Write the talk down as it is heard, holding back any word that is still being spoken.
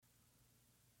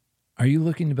Are you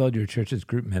looking to build your church's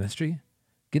group ministry?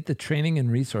 Get the training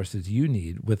and resources you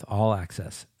need with All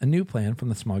Access, a new plan from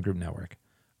the Small Group Network.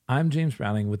 I'm James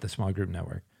Browning with the Small Group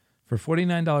Network. For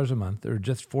 $49 a month or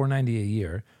just $4.90 a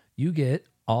year, you get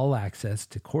all access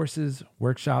to courses,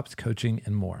 workshops, coaching,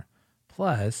 and more.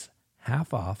 Plus,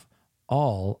 half off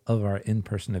all of our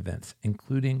in-person events,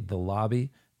 including the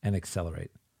lobby and Accelerate.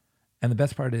 And the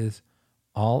best part is,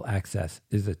 All Access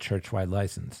is a church-wide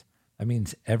license. That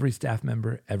means every staff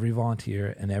member, every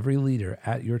volunteer, and every leader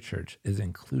at your church is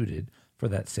included for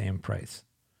that same price.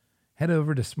 Head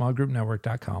over to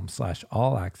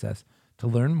smallgroupnetwork.com/allaccess to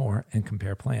learn more and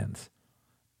compare plans.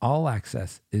 All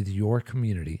Access is your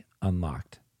community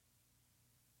unlocked.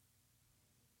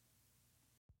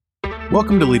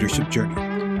 Welcome to Leadership Journey,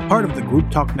 part of the Group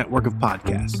Talk network of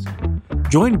podcasts.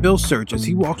 Join Bill Search as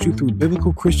he walks you through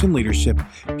biblical Christian leadership,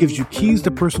 gives you keys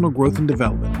to personal growth and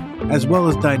development, as well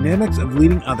as dynamics of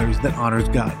leading others that honors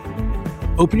God.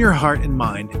 Open your heart and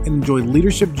mind and enjoy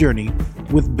Leadership Journey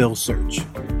with Bill Search.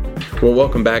 Well,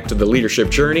 welcome back to the Leadership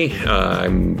Journey.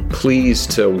 I'm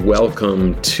pleased to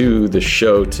welcome to the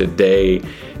show today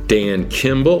Dan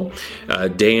Kimball.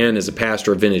 Dan is a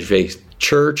pastor of Vintage Faith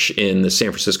Church in the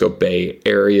San Francisco Bay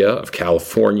Area of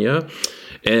California,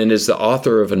 and is the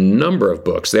author of a number of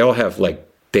books. They all have, like,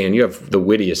 Dan, you have the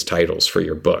wittiest titles for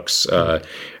your books. I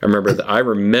remember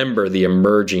The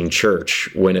Emerging Church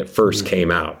when it first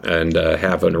came out, and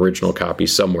have an original copy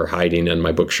somewhere hiding in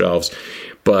my bookshelves.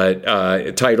 But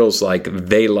titles like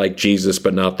They Like Jesus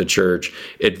But Not the Church,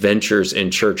 Adventures in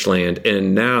Churchland,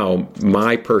 and now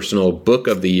my personal book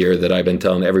of the year that I've been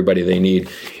telling everybody they need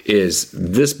is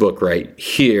this book right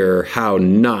here, How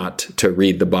Not to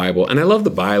Read the Bible. And I love the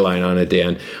byline on it,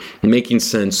 Dan, making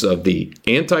sense of the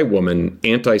anti-woman,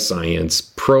 anti-science,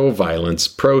 pro-violence,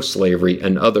 pro-slavery,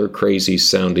 and other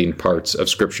crazy-sounding parts of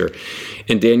Scripture.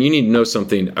 And Dan, you need to know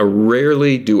something.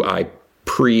 Rarely do I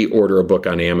pre-order a book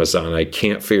on Amazon. I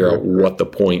can't figure out what the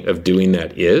point of doing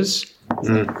that is.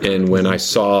 And when I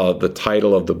saw the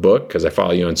title of the book, because I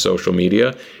follow you on social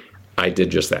media, I did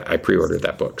just that. I pre-ordered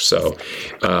that book. So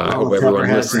I hope everyone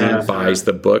listening buys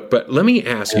the book. But let me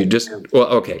ask you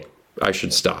okay, I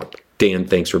should stop. Dan,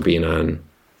 thanks for being on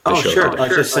the show Sure. today. I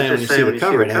was just saying, when you see the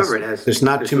cover, there's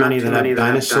not too many that have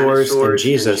dinosaurs and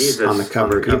Jesus on the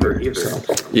cover either. So.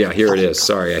 Yeah, here it is.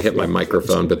 Sorry, I hit my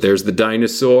microphone, but there's the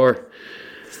dinosaur.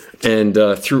 And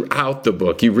throughout the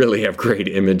book, you really have great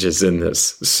images in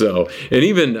this. So, and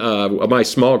even my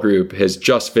small group has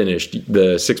just finished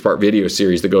the 6-part video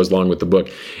series that goes along with the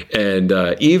book. And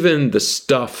even the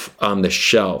stuff on the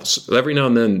shelves, every now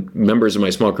and then members of my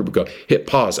small group would go, hit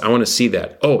pause, I want to see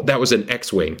that. Oh, that was an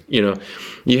X-Wing. You know,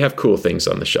 you have cool things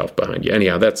on the shelf behind you.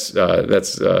 Anyhow, that's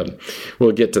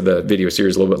we'll get to the video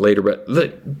series a little bit later. But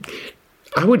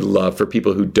I would love for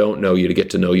people who don't know you to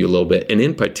get to know you a little bit. And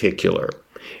in particular,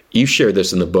 you share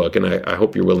this in the book, and I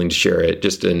hope you're willing to share it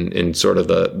just in sort of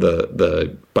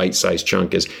the bite-sized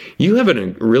chunk, is you have a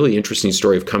really interesting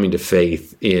story of coming to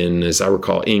faith in, as I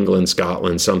recall, England,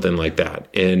 Scotland, something like that.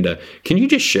 And can you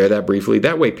just share that briefly?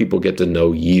 That way people get to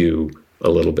know you a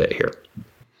little bit here.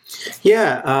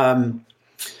 Yeah.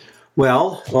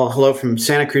 Well, hello from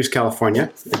Santa Cruz,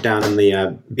 California, down in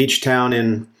the beach town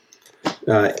in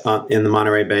the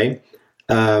Monterey Bay.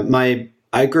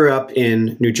 I grew up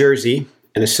in New Jersey,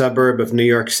 in a suburb of New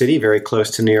York City, very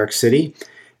close to New York City.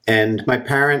 And my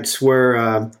parents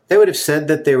were, they would have said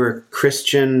that they were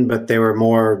Christian, but they were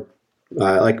more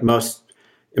like most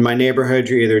in my neighborhood,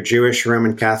 you're either Jewish or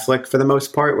Roman Catholic for the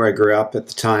most part, where I grew up at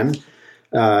the time.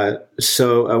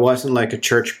 So I wasn't like a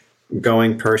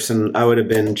church-going person. I would have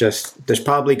been just, there's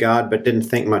probably God, but didn't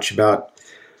think much about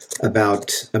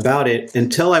it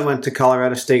until I went to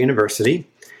Colorado State University.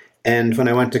 And when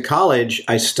I went to college,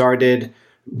 I started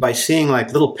by seeing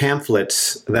like little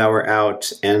pamphlets that were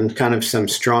out and kind of some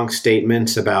strong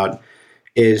statements about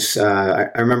I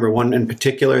remember one in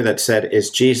particular that said, is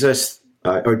Jesus,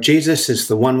 or Jesus is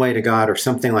the one way to God, or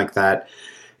something like that.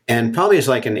 And probably as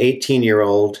like an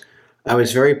 18-year-old, I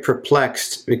was very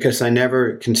perplexed because I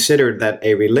never considered that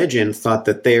a religion thought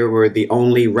that they were the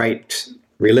only right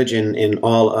religion in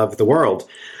all of the world.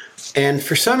 And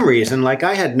for some reason, like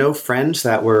I had no friends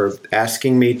that were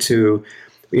asking me to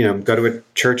go to a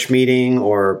church meeting,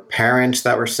 or parents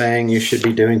that were saying you should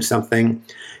be doing something.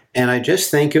 And I just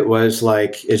think it was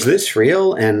like, is this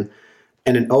real? And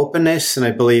an openness, and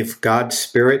I believe God's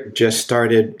Spirit just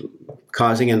started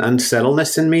causing an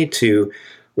unsettledness in me to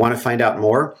want to find out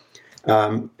more.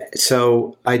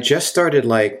 So I just started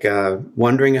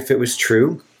wondering if it was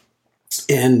true.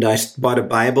 And I bought a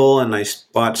Bible, and I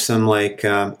bought some I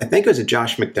think it was a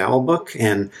Josh McDowell book,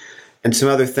 and and some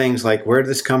other things like, where did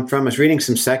this come from? I was reading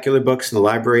some secular books in the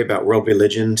library about world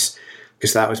religions,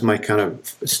 because that was my kind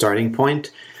of starting point.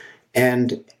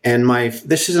 And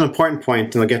this is an important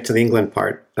point, and I'll get to the England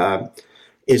part,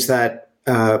 is that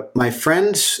my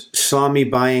friends saw me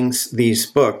buying these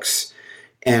books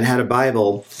and had a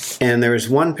Bible. And there was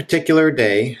one particular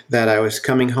day that I was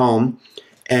coming home,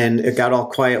 and it got all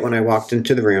quiet when I walked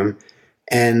into the room.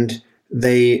 And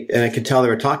I could tell they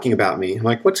were talking about me. I'm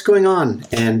like, what's going on?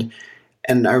 And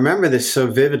I remember this so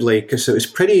vividly because it was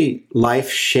pretty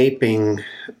life-shaping,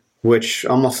 which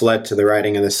almost led to the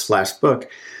writing of this last book,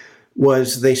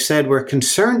 was they said, we're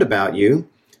concerned about you,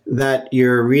 that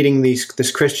you're reading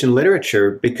this Christian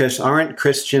literature, because aren't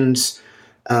Christians,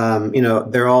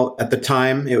 they're all, at the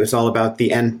time, it was all about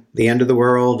the end of the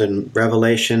world, and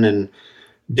Revelation and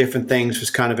different things was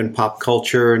kind of in pop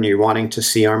culture, and you're wanting to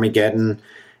see Armageddon.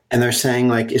 And they're saying,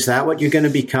 like, is that what you're going to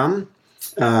become?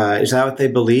 Is that what they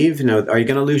believe? Are you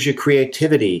going to lose your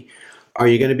creativity? Are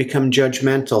you going to become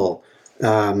judgmental?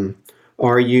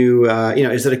 Are you,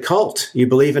 is it a cult? You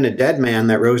believe in a dead man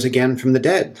that rose again from the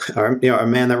dead, or, a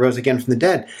man that rose again from the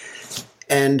dead.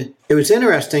 And it was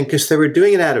interesting because they were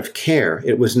doing it out of care.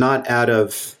 It was not out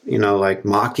of, like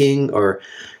mocking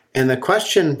and the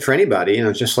question for anybody,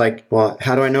 just like, well,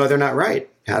 how do I know they're not right?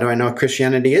 How do I know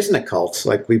Christianity isn't a cult?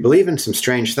 Like, we believe in some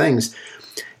strange things.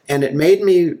 And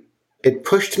it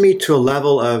pushed me to a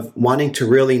level of wanting to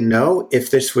really know if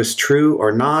this was true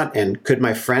or not. And could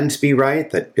my friends be right?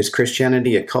 That is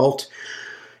Christianity a cult?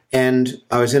 And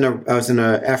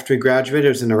after we graduated, I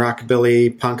was in a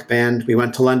rockabilly punk band. We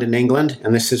went to London, England.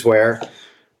 And this is where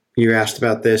you asked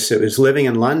about this. It was living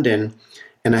in London,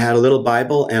 and I had a little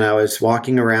Bible, and I was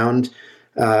walking around.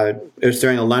 It was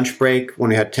during a lunch break when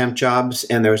we had temp jobs,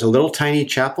 and there was a little tiny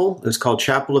chapel. It was called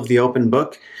Chapel of the Open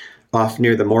Book, off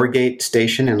near the Moorgate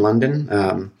station in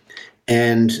London.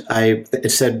 And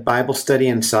it said Bible study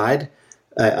inside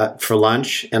for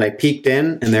lunch. And I peeked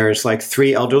in, and there was like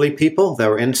 3 elderly people that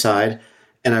were inside.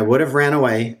 And I would have ran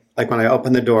away. Like, when I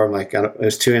opened the door, I'm like, it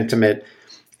was too intimate.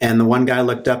 And the one guy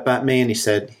looked up at me and he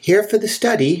said, "Here for the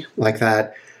study," like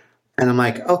that. And I'm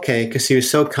like, okay, because he was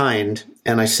so kind.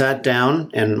 And I sat down,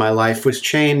 and my life was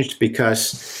changed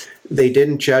because they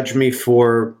didn't judge me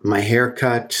for my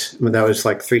haircut. That was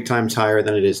like 3 times higher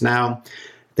than it is now.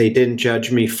 They didn't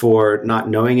judge me for not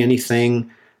knowing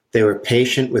anything. They were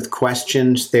patient with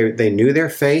questions. They knew their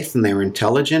faith, and they were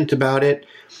intelligent about it.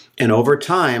 And over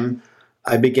time,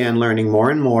 I began learning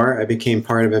more and more. I became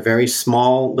part of a very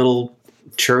small little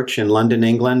church in London,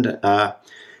 England.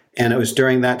 And it was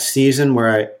during that season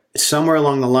where somewhere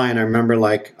along the line, I remember,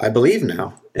 like, I believe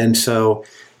now. And so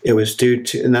it was due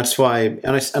to, and that's why,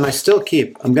 and I still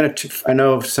keep, I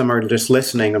know some are just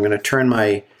listening. I'm going to turn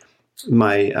my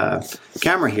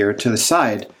camera here to the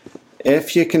side.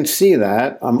 If you can see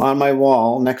that, on my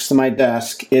wall next to my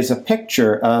desk is a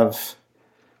picture of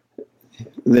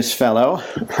this fellow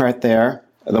right there,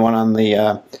 the one on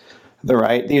the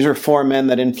right. These are 4 men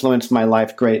that influenced my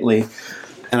life greatly.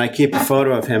 And I keep a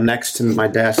photo of him next to my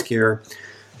desk here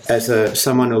as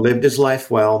someone who lived his life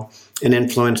well and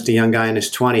influenced a young guy in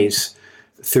his 20s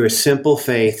through a simple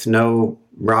faith, no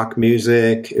rock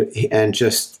music, and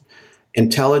just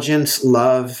intelligence,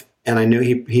 love. And I knew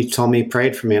he told me, he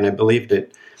prayed for me, and I believed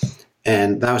it.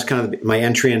 And that was kind of my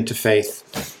entry into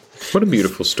faith. What a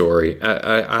beautiful story.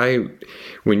 I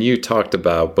when you talked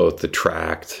about both the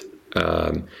tract,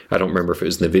 I don't remember if it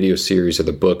was in the video series or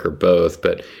the book or both,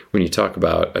 but when you talk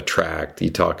about a tract, you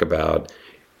talk about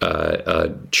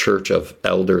a church of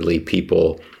elderly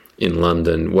people in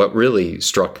London. What really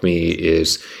struck me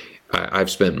is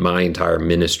I've spent my entire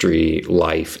ministry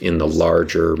life in the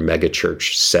larger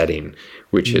megachurch setting,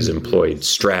 which has employed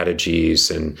strategies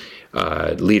and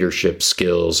leadership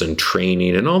skills and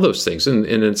training and all those things. And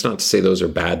it's not to say those are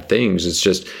bad things. It's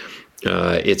just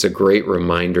it's a great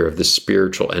reminder of the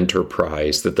spiritual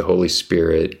enterprise that the Holy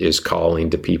Spirit is calling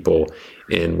to people.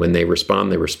 And when they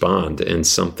respond, and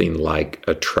something like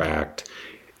a tract,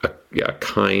 a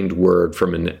kind word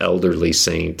from an elderly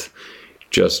saint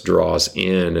just draws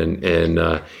in. And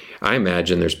I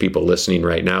imagine there's people listening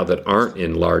right now that aren't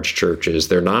in large churches.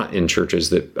 They're not in churches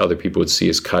that other people would see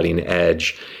as cutting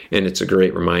edge. And it's a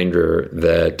great reminder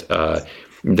that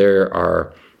there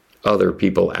are other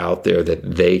people out there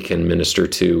that they can minister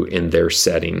to in their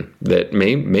setting that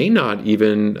may not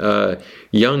even,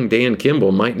 young Dan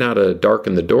Kimball might not have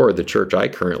darkened the door of the church I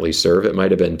currently serve. It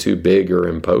might have been too big or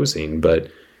imposing, but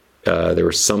there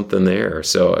was something there.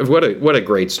 So what a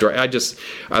great story.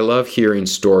 I love hearing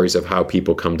stories of how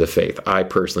people come to faith. I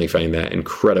personally find that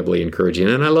incredibly encouraging.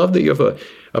 And I love that you have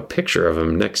a picture of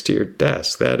him next to your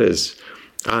desk. That is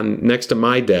next to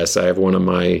my desk, I have one of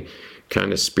my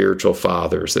kind of spiritual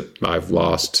fathers that I've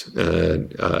lost,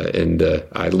 and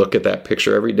I look at that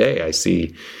picture every day. I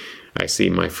see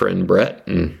my friend Brett,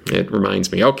 and it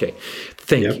reminds me. Okay,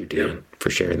 thank you, Dan, for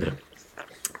sharing that.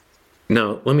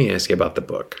 Now, let me ask you about the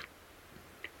book.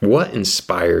 What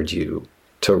inspired you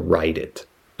to write it?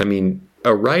 I mean,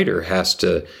 a writer has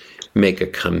to make a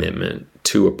commitment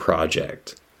to a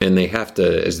project, and they have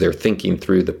to, as they're thinking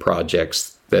through the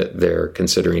projects that they're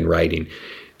considering writing,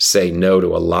 say no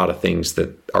to a lot of things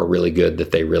that are really good,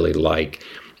 that they really like,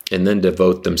 and then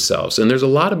devote themselves. And there's a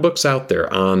lot of books out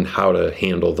there on how to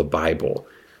handle the Bible.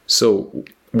 So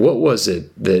what was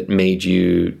it that made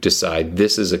you decide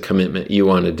this is a commitment you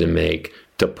wanted to make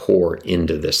to pour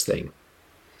into this thing?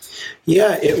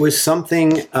 Yeah, it was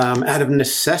something out of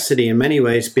necessity in many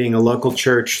ways, being a local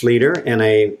church leader in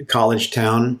a college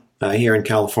town here in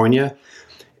California.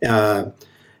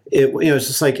 It's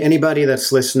just like anybody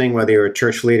that's listening, whether you're a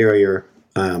church leader or you're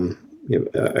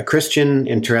a Christian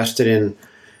interested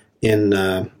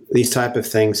in these type of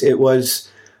things. It was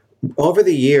over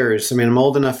the years. I mean, I'm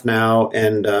old enough now,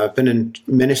 and I've been in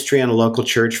ministry in a local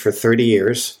church for 30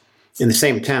 years in the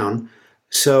same town.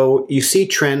 So you see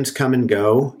trends come and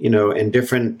go, and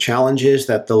different challenges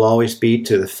that there'll always be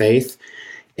to the faith.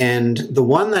 And the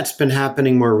one that's been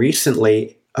happening more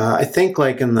recently, I think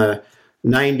like in the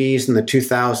 90s and the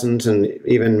 2000s, and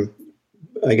even,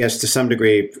 I guess, to some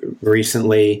degree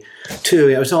recently too,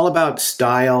 it was all about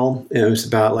style. It was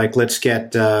about like, let's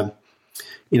get the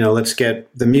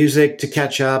music to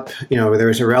catch up, whether it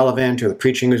was irrelevant or the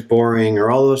preaching was boring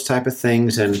or all those type of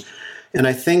things. And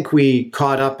I think we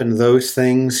caught up in those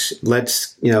things.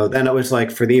 Then it was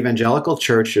like for the evangelical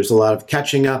church, there's a lot of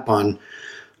catching up on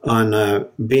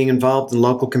being involved in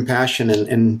local compassion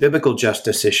and biblical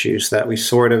justice issues that we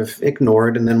sort of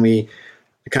ignored. And then we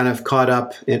kind of caught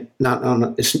up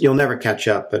you'll never catch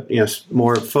up, but,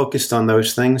 more focused on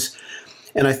those things.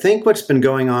 And I think what's been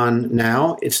going on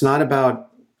now, it's not about,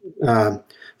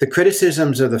 the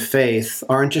criticisms of the faith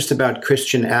aren't just about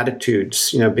Christian attitudes,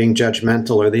 being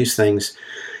judgmental or these things.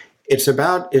 It's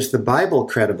about, is the Bible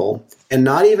credible? And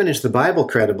not even is the Bible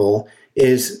credible,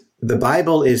 is the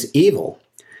Bible is evil.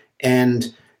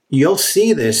 And you'll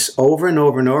see this over and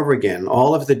over and over again.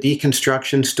 All of the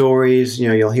deconstruction stories,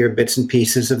 you'll hear bits and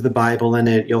pieces of the Bible in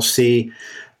it. You'll see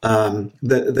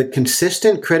the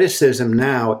consistent criticism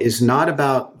now is not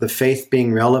about the faith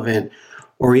being relevant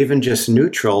or even just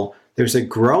neutral. There's a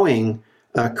growing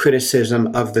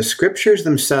criticism of the scriptures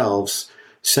themselves,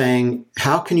 saying,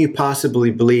 how can you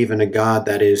possibly believe in a God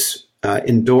that is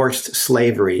endorsed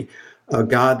slavery, a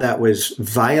God that was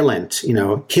violent,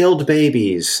 killed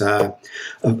babies, a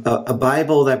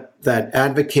Bible that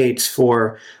advocates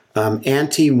for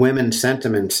anti-women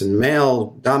sentiments and male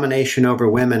domination over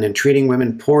women and treating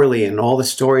women poorly, and all the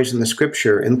stories in the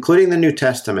scripture, including the New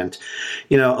Testament,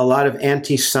 a lot of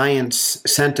anti-science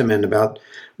sentiment about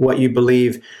what you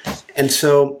believe. And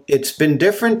so it's been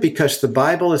different because the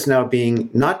Bible is now being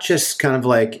not just kind of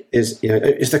like is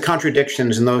the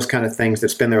contradictions and those kind of things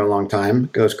that's been there a long time,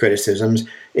 those criticisms,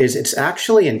 is it's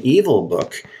actually an evil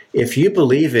book. If you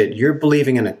believe it, you're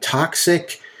believing in a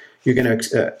toxic, you're going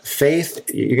to faith,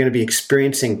 you're going to be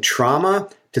experiencing trauma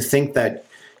to think that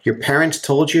your parents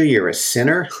told you you're a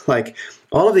sinner, like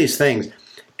all of these things.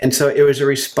 And so it was a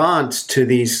response to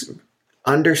these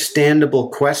understandable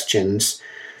questions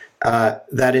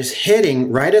that is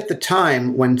hitting right at the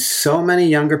time when so many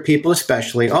younger people,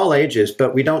 especially all ages,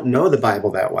 but we don't know the Bible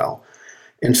that well.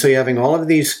 And so you're having all of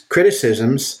these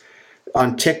criticisms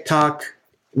on TikTok,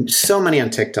 so many on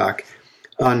TikTok,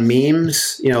 on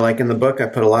memes, like in the book, I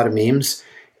put a lot of memes,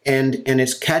 and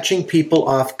it's catching people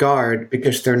off guard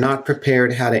because they're not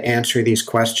prepared how to answer these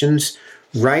questions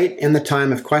right in the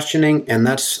time of questioning. And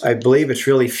that's, I believe it's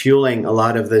really fueling a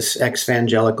lot of this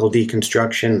ex-evangelical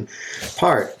deconstruction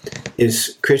part,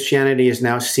 is Christianity is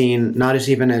now seen not as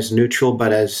even as neutral,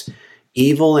 but as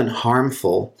evil and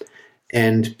harmful.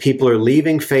 And people are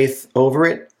leaving faith over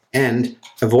it and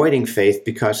avoiding faith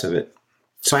because of it.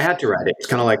 So I had to write it. It's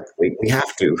kind of like we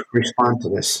have to respond to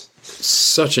this.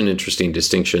 Such an interesting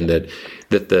distinction that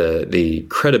the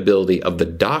credibility of the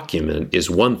document is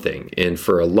one thing. And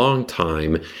for a long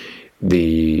time,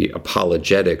 the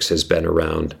apologetics has been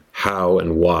around how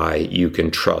and why you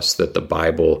can trust that the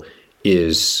Bible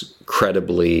is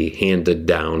credibly handed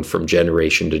down from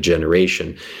generation to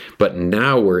generation. But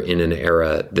now we're in an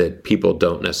era that people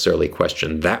don't necessarily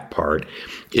question that part.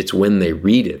 It's when they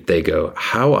read it, they go,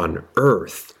 how on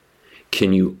earth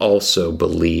can you also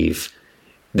believe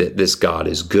that this God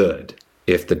is good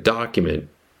if the document,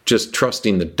 just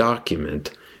trusting the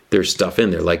document, there's stuff in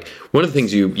there. Like one of the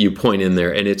things you point in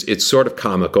there, and it's sort of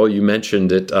comical. You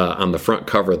mentioned it on the front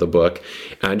cover of the book.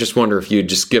 And I just wonder if you'd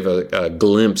just give a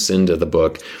glimpse into the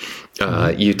book.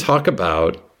 You talk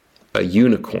about a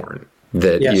unicorn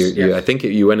that you I think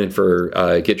you went in for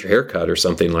get your hair cut or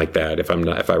something like that, if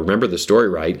I remember the story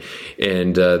right,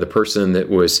 and the person that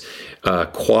was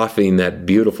quaffing that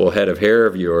beautiful head of hair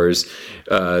of yours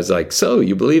is like, so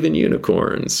you believe in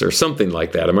unicorns or something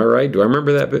like that. Am I right? Do I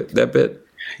remember that bit?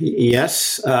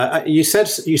 Yes. You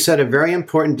said a very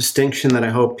important distinction that I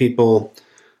hope people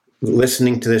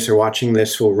listening to this or watching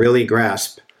this will really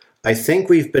grasp. I think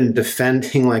we've been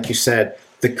defending, like you said,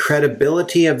 the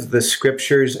credibility of the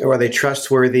scriptures. Are they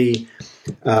trustworthy?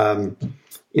 Are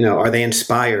they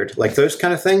inspired? Like those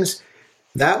kind of things.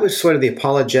 That was sort of the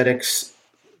apologetics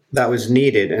that was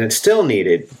needed, and it's still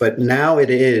needed. But now it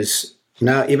is.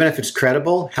 Now, even if it's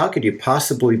credible, how could you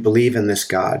possibly believe in this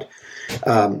God?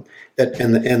 And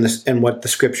what the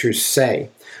scriptures say.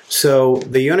 So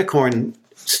the unicorn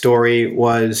story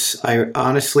was, I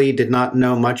honestly did not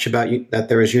know much about that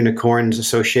there was unicorns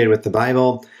associated with the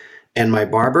Bible. And my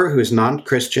barber, who's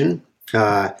non-Christian,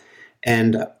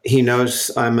 and he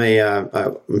knows I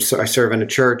serve in a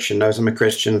church and knows I'm a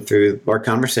Christian through our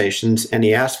conversations. And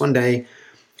he asked one day,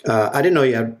 I didn't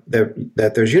know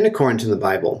that there's unicorns in the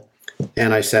Bible.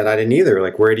 And I said, I didn't either.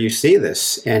 Like, where do you see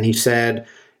this? And he said,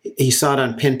 he saw it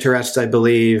on Pinterest, I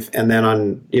believe. And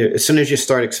then as soon as you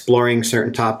start exploring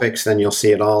certain topics, then you'll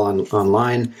see it all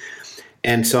online.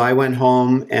 And so I went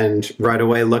home and right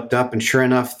away looked up, and sure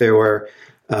enough, there were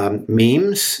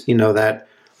memes, that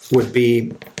would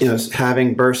be,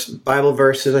 having Bible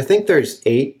verses. I think there's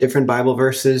 8 different Bible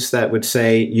verses that would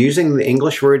say, using the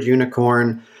English word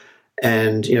unicorn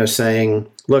and, saying,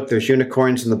 look, there's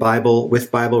unicorns in the Bible with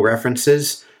Bible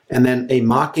references. And then a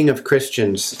mocking of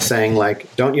Christians saying,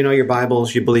 like, don't you know your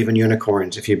Bibles? You believe in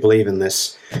unicorns if you believe in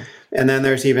this. And then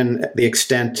there's even the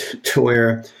extent to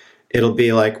where it'll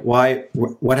be like,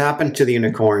 what happened to the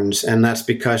unicorns? And that's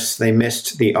because they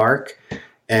missed the ark.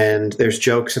 And there's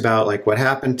jokes about like what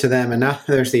happened to them, and now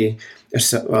I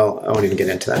won't even get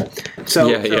into that.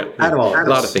 So out of all, a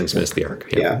lot of things miss the ark.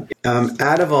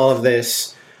 Out of all of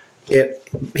this,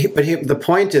 the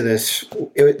point of this,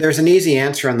 there's an easy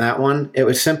answer on that one. It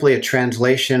was simply a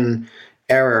translation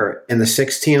error in the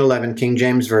 1611 King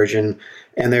James Version,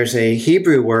 and there's a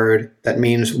Hebrew word that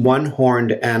means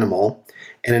one-horned animal.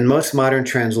 And in most modern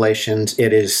translations,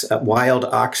 it is wild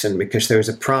oxen, because there was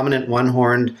a prominent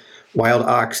one-horned wild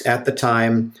ox at the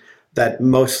time that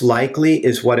most likely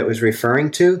is what it was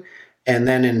referring to. And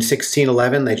then in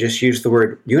 1611, they just used the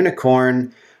word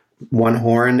unicorn, one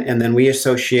horn, and then we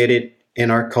associate it in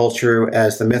our culture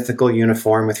as the mythical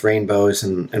uniform with rainbows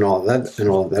and all of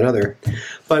that other.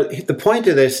 But the point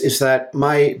of this is that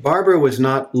my barber was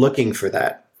not looking for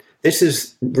that. This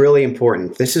is really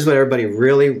important. This is what everybody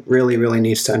really, really, really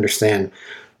needs to understand.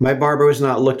 My barber was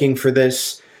not looking for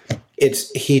this.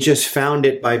 He just found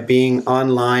it by being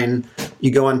online. You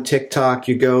go on TikTok,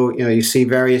 you see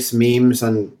various memes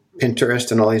on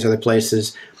Pinterest and all these other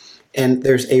places. And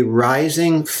there's a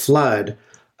rising flood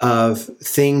of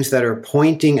things that are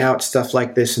pointing out stuff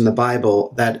like this in the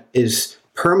Bible that is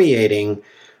permeating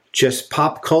just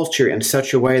pop culture in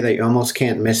such a way that you almost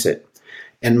can't miss it.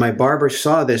 And my barber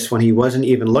saw this when he wasn't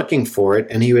even looking for it,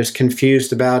 and he was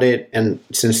confused about it. And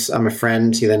since I'm a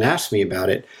friend, he then asked me about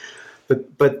it.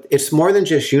 But it's more than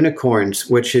just unicorns,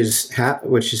 which is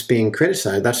being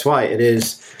criticized. That's why it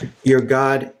is your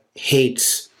God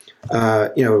hates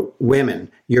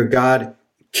women. Your God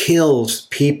kills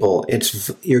people.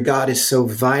 Your God is so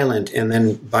violent, and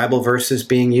then Bible verses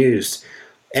being used,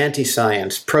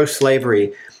 anti-science,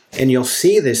 pro-slavery, and you'll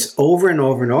see this over and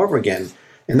over and over again.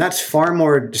 And that's far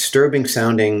more disturbing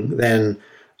sounding than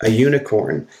a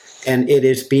unicorn. And it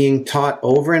is being taught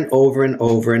over and over and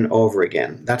over and over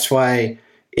again. That's why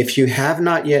if you have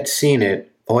not yet seen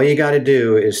it, all you got to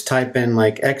do is type in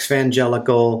like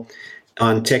ex-evangelical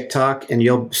on TikTok, and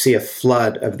you'll see a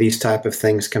flood of these type of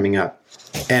things coming up.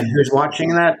 And who's watching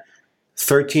that?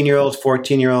 13-year-olds,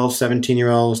 14-year-olds,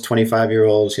 17-year-olds,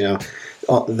 25-year-olds,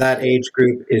 that age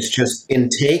group is just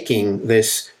intaking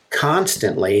this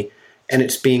constantly, and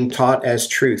it's being taught as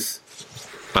truth.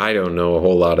 I don't know a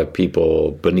whole lot of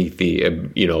people beneath the,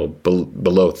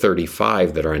 below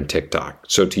 35 that are on TikTok.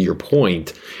 So to your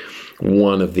point,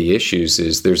 one of the issues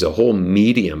is there's a whole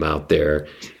medium out there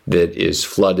that is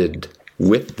flooded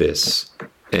with this,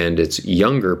 and it's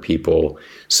younger people.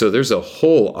 So there's a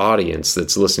whole audience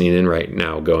that's listening in right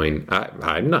now going,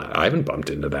 I haven't bumped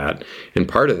into that. And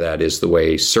part of that is the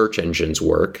way search engines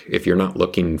work. If you're not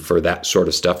looking for that sort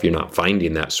of stuff, you're not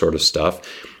finding that sort of stuff.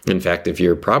 In fact, if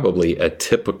you're probably a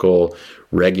typical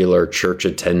regular church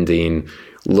attending,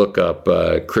 look up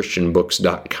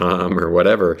christianbooks.com or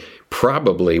whatever,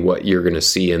 probably what you're going to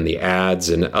see in the ads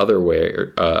and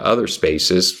other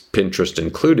spaces, Pinterest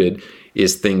included,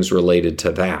 is things related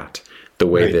to that, the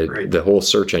way the whole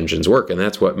search engines work. And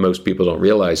that's what most people don't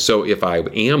realize. So if I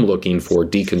am looking for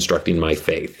deconstructing my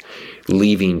faith,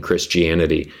 leaving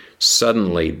Christianity,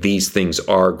 suddenly these things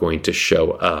are going to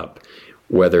show up,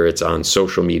 whether it's on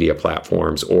social media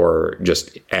platforms or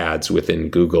just ads within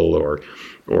Google or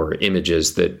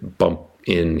images that bump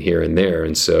in here and there.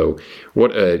 And so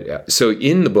so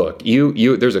in the book,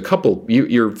 there's a couple,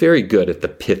 you're very good at the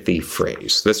pithy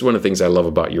phrase. That's one of the things I love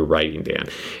about your writing, Dan,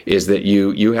 is that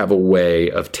you have a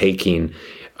way of taking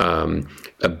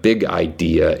a big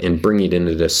idea and bringing it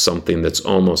into something that's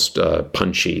almost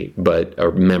punchy but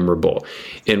memorable.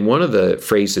 And one of the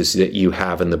phrases that you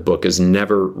have in the book is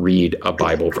never read a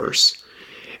Bible verse.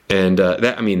 And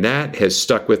that has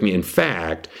stuck with me. In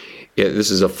fact,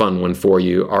 this is a fun one for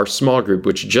you. Our small group,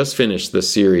 which just finished the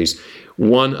series,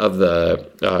 one of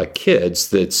the kids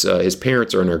that's his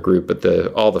parents are in our group, but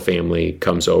all the family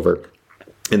comes over.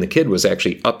 And the kid was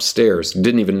actually upstairs,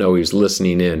 didn't even know he was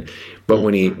listening in. But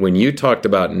when you talked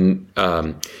about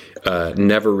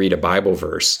never read a Bible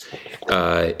verse,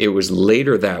 it was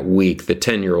later that week, the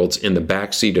 10-year-old's in the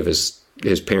backseat of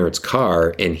his parents'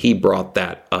 car, and he brought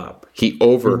that up. He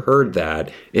overheard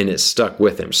that, and it stuck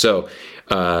with him. So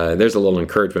there's a little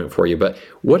encouragement for you. But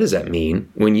what does that mean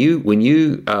when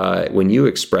you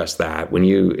express that? When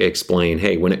you explain,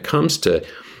 hey, when it comes to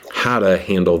how to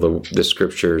handle the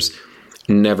scriptures,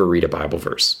 never read a Bible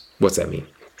verse. What's that mean?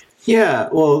 Yeah,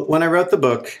 well, when I wrote the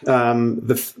book,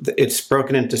 it's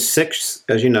broken into 6,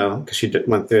 as you know, because you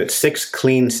went through it, 6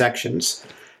 clean sections.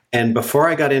 And before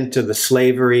I got into the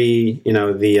slavery,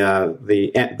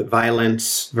 the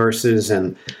violence verses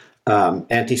and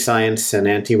anti-science and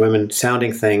anti-women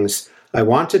sounding things, I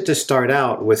wanted to start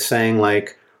out with saying,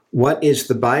 like, what is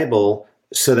the Bible,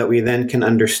 so that we then can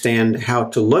understand how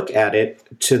to look at it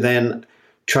to then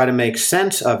try to make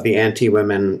sense of the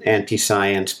anti-women,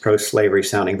 anti-science, pro-slavery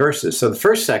sounding verses. So the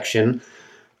first section,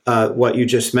 what you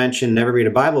just mentioned, never read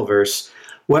a Bible verse,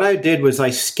 what I did was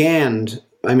I scanned,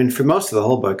 for most of the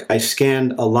whole book, I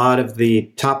scanned a lot of the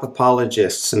top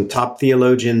apologists and top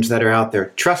theologians that are out there,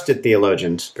 trusted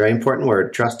theologians, very important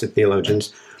word, trusted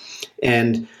theologians,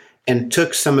 and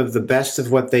took some of the best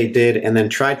of what they did and then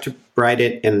tried to write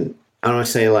it in, I don't want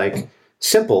to say like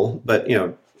simple, but,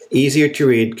 easier to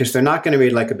read, because they're not going to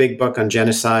read like a big book on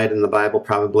genocide in the Bible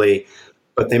probably,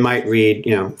 but they might read,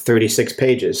 36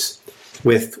 pages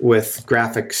with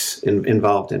graphics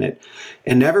involved in it.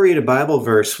 And never read a Bible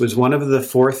verse was one of the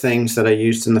 4 things that I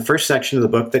used in the first section of the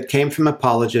book that came from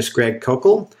apologist Greg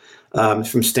Koukl,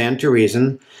 from Stand to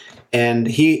Reason. And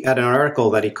he had an article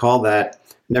that he called that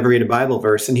never read a Bible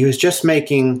verse. And he was just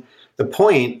making the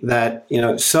point that,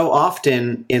 so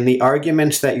often in the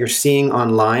arguments that you're seeing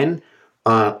online,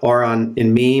 or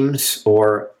in memes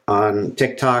or on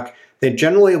TikTok, they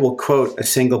generally will quote a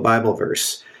single Bible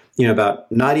verse,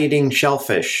 about not eating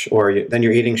shellfish, or then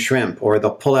you're eating shrimp, or they'll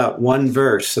pull out one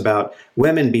verse about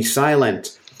women be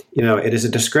silent. It is a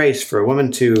disgrace for a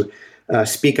woman to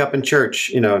speak up in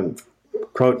church,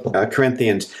 quote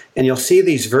Corinthians. And you'll see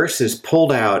these verses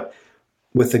pulled out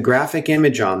with a graphic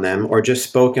image on them, or just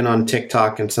spoken on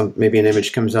TikTok and maybe an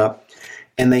image comes up,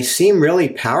 and they seem really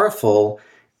powerful.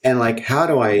 And like, how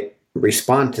do I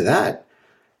respond to that?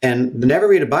 And the never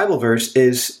read a Bible verse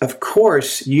is, of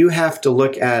course, you have to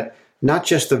look at not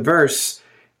just the verse.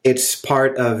 It's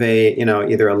part of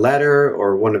either a letter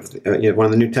or one of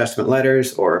the New Testament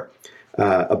letters, or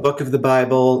a book of the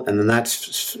Bible. And then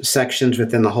that's sections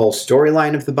within the whole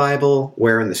storyline of the Bible.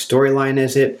 Where in the storyline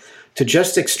is it? To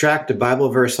just extract a Bible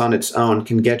verse on its own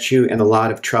can get you in a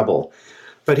lot of trouble.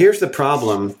 But here's the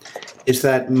problem, is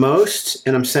that most,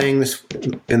 and I'm saying this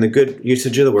in the good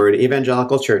usage of the word,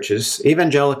 evangelical churches,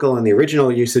 evangelical in the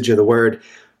original usage of the word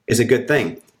is a good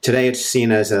thing. Today it's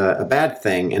seen as a bad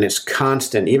thing, and it's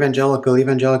constant,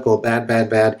 evangelical,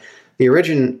 bad. The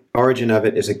origin of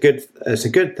it is a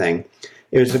good thing.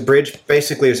 It was a bridge,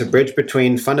 basically it was a bridge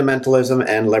between fundamentalism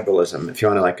and liberalism. If you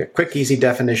want like a quick, easy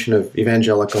definition of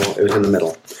evangelical, it was in the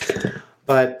middle.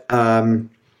 But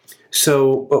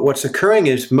what's occurring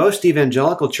is most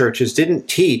evangelical churches didn't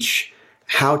teach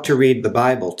how to read the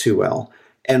Bible too well.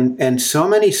 And so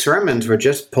many sermons were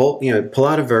just pull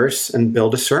out a verse and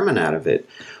build a sermon out of it.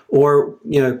 Or,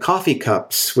 coffee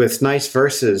cups with nice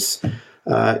verses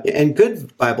and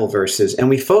good Bible verses. And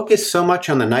we focus so much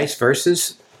on the nice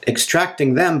verses,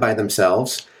 extracting them by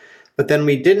themselves, but then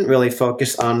we didn't really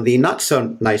focus on the not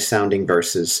so nice sounding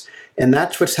verses. And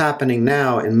that's what's happening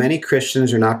now. And many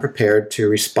Christians are not prepared to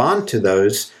respond to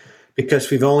those because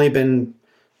we've only been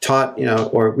taught,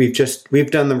 or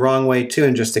we've done the wrong way too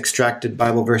and just extracted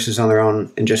Bible verses on their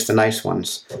own and just the nice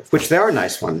ones, which there are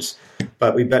nice ones,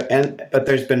 but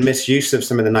there's been misuse of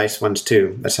some of the nice ones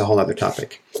too. That's a whole other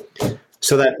topic.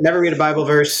 So that never read a Bible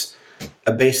verse,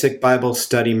 a basic Bible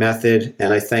study method,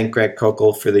 and I thank Greg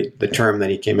Kokel for the term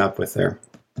that he came up with there.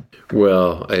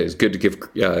 Well, it's good to give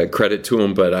credit to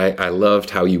him, but I loved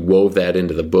how you wove that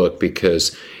into the book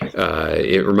because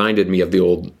it reminded me of the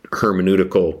old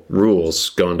hermeneutical rules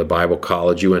going to Bible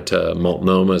college. You went to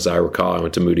Multnomah, as I recall. I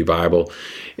went to Moody Bible,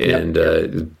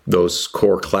 and those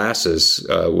core classes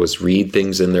was read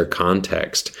things in their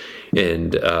context,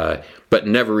 and but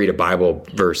never read a Bible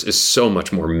verse is so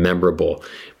much more memorable.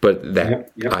 But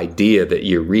that idea that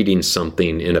you're reading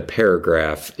something in a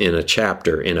paragraph, in a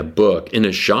chapter, in a book, in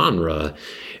a genre,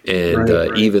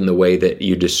 and even the way that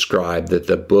you describe that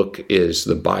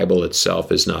the Bible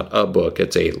itself is not a book,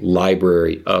 it's a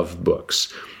library of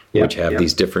books, which have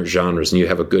these different genres, and you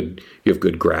have good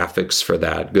graphics for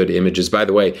that, good images. By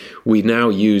the way, we now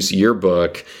use your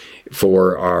book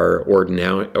for our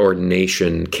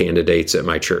ordination candidates at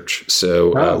my church.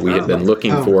 So we have been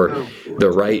looking for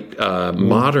the right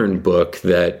modern book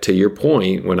that, to your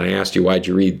point, when I asked you why'd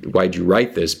you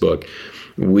write this book,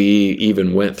 we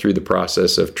even went through the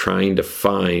process of trying to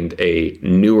find a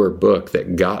newer book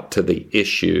that got to the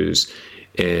issues,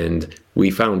 and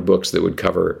we found books that would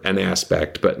cover an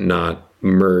aspect but not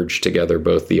merge together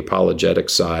both the apologetic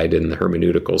side and the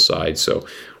hermeneutical side. So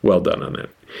well done on that.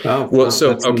 Oh, well,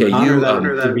 so okay, you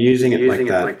to be using it like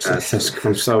that.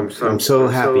 I'm so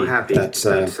happy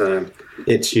that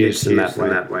it's used in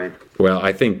that way. Well,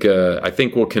 I think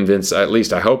we'll convince, at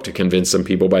least I hope to convince some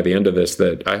people by the end of this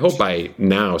that I hope by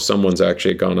now someone's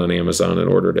actually gone on Amazon and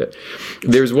ordered it.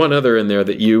 There's one other in there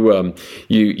that you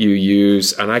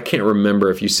use, and I can't remember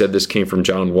if you said this came from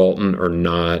John Walton or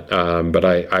not, but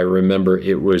I remember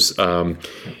it was.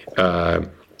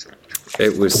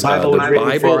 The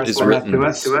Bible is written to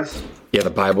us. Yeah, the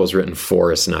Bible is written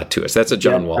for us, not to us. That's a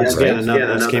John Walton, right?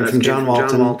 That came from John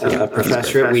Walton, a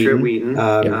professor at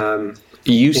Wheaton.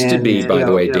 Used to be, by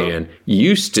the way, Dan,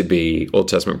 used to be Old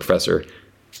Testament professor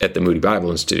at the Moody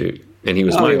Bible Institute, and he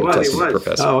was my Old Testament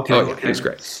professor. Oh, okay. Yeah, he's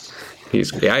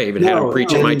great. I even had him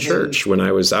preach at my church when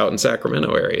I was out in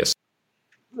Sacramento area.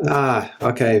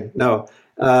 Okay. No.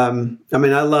 I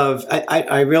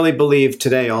really believe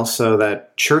today also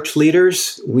that church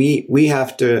leaders,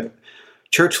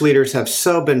 church leaders have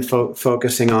so been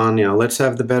focusing on, let's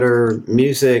have the better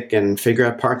music and figure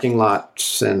out parking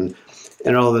lots and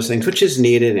all those things, which is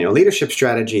needed. Leadership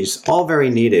strategies, all very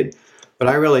needed. But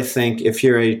I really think if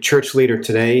you're a church leader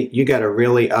today, you got to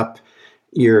really up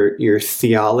your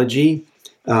theology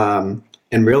and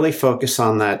really focus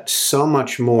on that so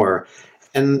much more.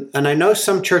 And I know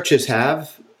some churches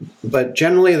have, but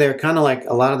generally they're kind of like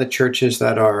a lot of the churches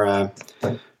that are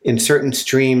in certain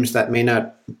streams that may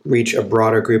not reach a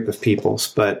broader group of people.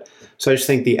 So I just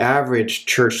think the average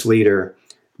church leader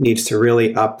needs to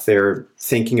really up their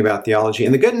thinking about theology.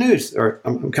 And the good news, or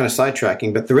I'm kind of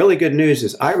sidetracking, but the really good news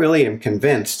is I really am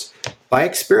convinced by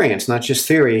experience, not just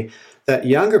theory, that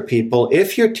younger people,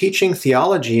 if you're teaching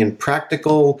theology in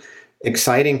practical,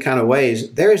 exciting kind of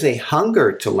ways, there is a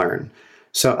hunger to learn.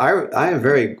 So I'm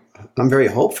very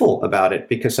hopeful about it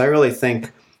because I really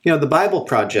think, the Bible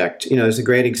Project, is a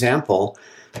great example,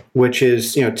 which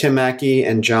is, Tim Mackey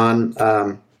and John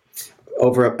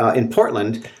over in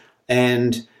Portland,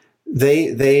 and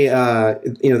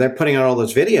they're putting out all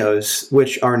those videos,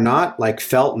 which are not like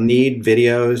felt need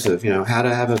videos of, how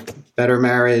to have a better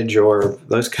marriage or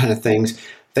those kind of things.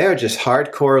 They are just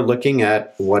hardcore looking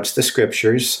at what's the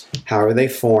scriptures, how are they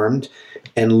formed,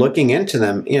 and looking into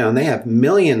them, and they have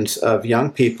millions of young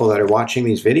people that are watching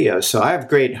these videos. So I have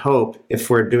great hope if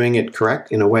we're doing it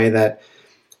correct in a way that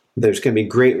there's going to be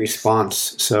great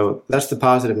response. So that's the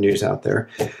positive news out there.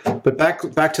 But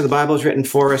back to the Bible is written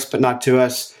for us, but not to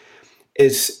us,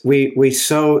 is we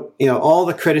so, all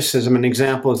the criticism, an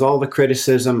example is all the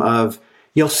criticism of,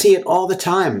 you'll see it all the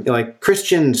time. Like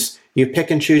Christians, you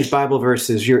pick and choose Bible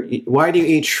verses. Why do you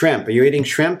eat shrimp? Are you eating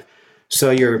shrimp? So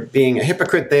you're being a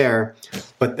hypocrite there,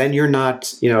 but then you're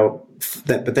not,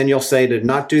 but then you'll say to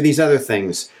not do these other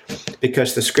things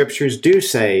because the scriptures do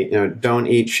say, don't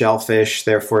eat shellfish,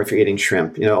 therefore if you're eating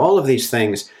shrimp, all of these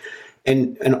things.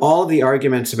 And all of the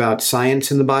arguments about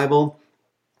science in the Bible,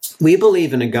 we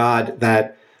believe in a God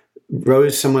that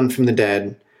rose someone from the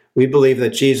dead. We believe that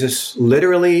Jesus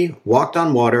literally walked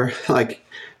on water. Like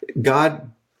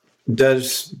God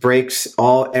breaks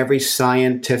every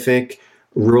scientific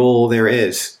rule there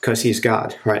is, because he's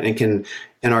God, right?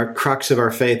 And our crux of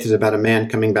our faith is about a man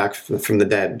coming back from the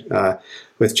dead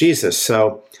with Jesus.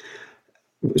 So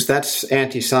that's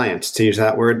anti-science, to use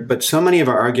that word. But so many of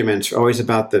our arguments are always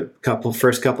about the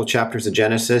first couple chapters of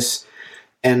Genesis.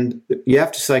 And you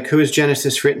have to say, like, who is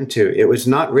Genesis written to? It was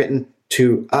not written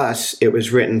to us. It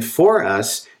was written for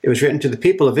us. It was written to the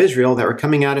people of Israel that were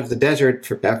coming out of the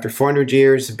desert after 400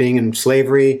 years of being in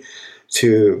slavery,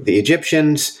 to the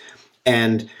Egyptians.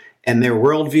 And their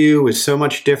worldview was so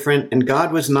much different. And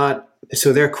God was not,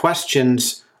 so their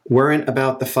questions weren't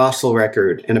about the fossil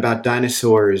record and about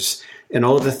dinosaurs and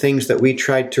all of the things that we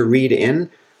tried to read in.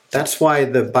 That's why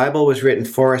the Bible was written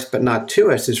for us, but not to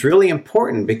us, is really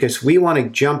important, because we want to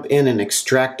jump in and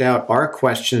extract out our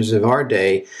questions of our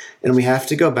day. And we have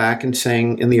to go back and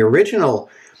saying, in the original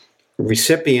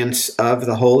recipients of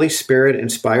the Holy Spirit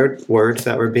inspired words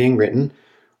that were being written,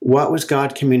 what was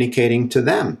God communicating to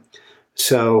them?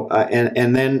 So,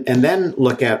 and then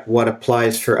look at what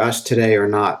applies for us today or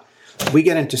not. We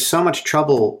get into so much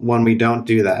trouble when we don't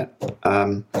do that.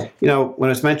 When I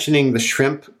was mentioning the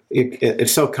shrimp,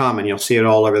 it's so common. You'll see it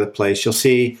all over the place. You'll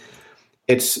see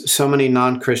it's so many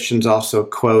non-Christians also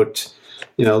quote,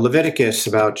 Leviticus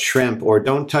about shrimp, or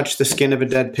don't touch the skin of a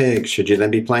dead pig. Should you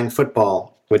then be playing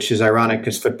football? Which is ironic,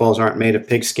 because footballs aren't made of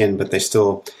pigskin, but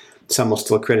some will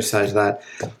still criticize that.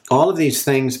 All of these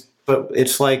things, but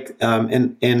it's like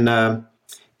in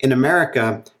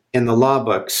America, in the law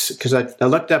books, because I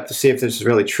looked up to see if this is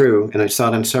really true, and I saw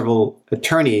it on several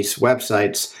attorneys'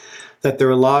 websites, that there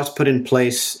are laws put in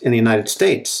place in the United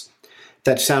States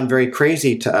that sound very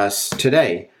crazy to us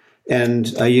today.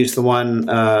 And I used the one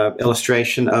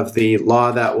illustration of the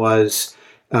law that was,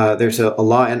 there's a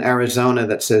law in Arizona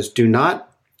that says, do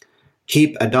not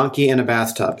keep a donkey in a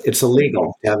bathtub. It's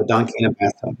illegal to have a donkey in a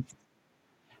bathtub.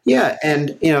 Yeah,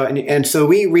 and so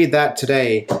we read that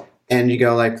today, and you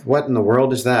go like, what in the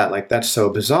world is that? Like, that's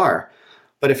so bizarre.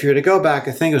 But if you were to go back,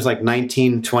 I think it was like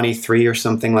 1923 or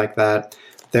something like that,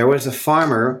 there was a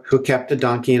farmer who kept a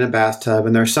donkey in a bathtub,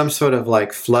 and there's some sort of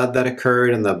like flood that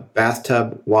occurred, and the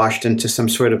bathtub washed into some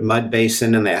sort of mud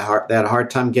basin, and they had a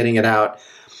hard time getting it out,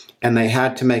 and they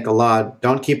had to make a law,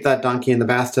 don't keep that donkey in the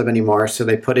bathtub anymore. So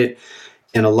they put it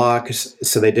in a law,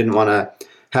 so they didn't want to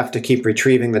have to keep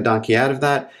retrieving the donkey out of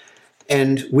that.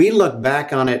 And we look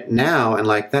back on it now and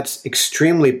like, that's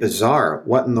extremely bizarre.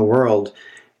 What in the world?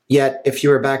 Yet if you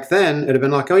were back then, it'd have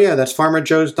been like, oh yeah, that's Farmer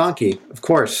Joe's donkey, of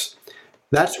course.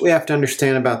 That's what we have to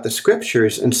understand about the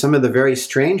scriptures, and some of the very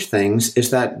strange things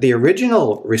is that the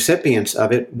original recipients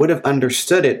of it would have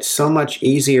understood it so much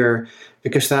easier,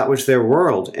 because that was their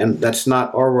world, and that's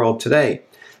not our world today.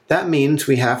 That means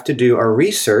we have to do our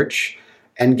research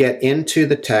and get into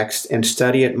the text and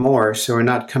study it more, so we're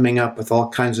not coming up with all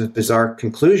kinds of bizarre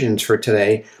conclusions for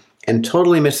today and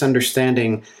totally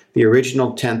misunderstanding the original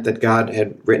intent that God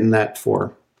had written that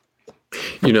for.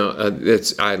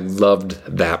 I loved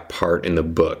that part in the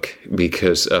book,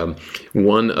 because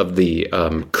one of the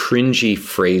cringy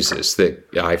phrases that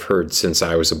I've heard since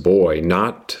I was a boy,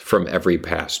 not from every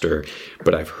pastor,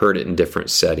 but I've heard it in different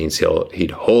settings.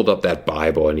 He'd hold up that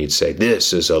Bible and he'd say,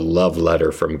 "This is a love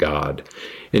letter from God."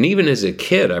 And even as a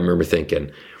kid, I remember thinking,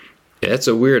 that's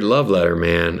a weird love letter,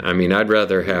 man. I mean, I'd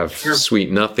rather have sweet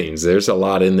nothings. There's a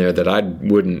lot in there that I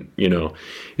wouldn't,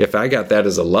 if I got that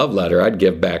as a love letter, I'd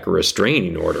give back a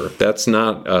restraining order. That's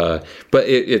not, but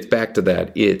it's back to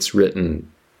that. It's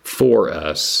written for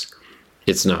us.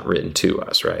 It's not written to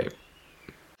us, right?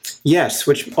 Yes,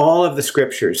 which all of the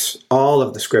scriptures,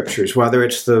 whether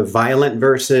it's the violent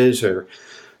verses or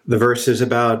the verses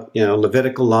about,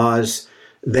 Levitical laws,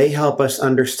 they help us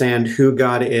understand who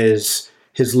God is,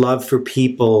 his love for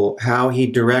people, how he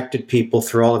directed people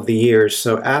through all of the years.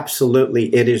 So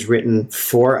absolutely, it is written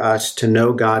for us to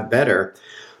know God better.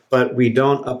 But we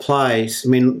don't apply,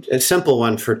 a simple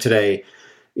one for today,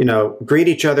 greet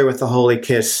each other with a holy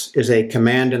kiss is a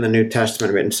command in the New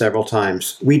Testament written several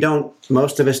times.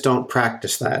 Most of us don't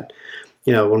practice that.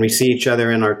 When we see each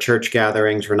other in our church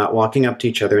gatherings, we're not walking up to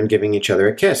each other and giving each other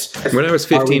a kiss. When I was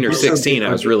 15 or 16, I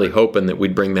was really hoping that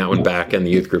we'd bring that one back in the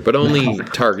youth group, but only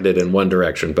targeted in one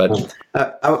direction. But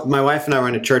my wife and I were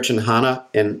in a church in Hana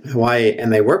in Hawaii,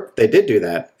 and they did do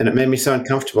that. And it made me so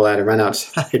uncomfortable I had to run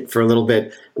outside for a little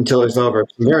bit until it was over.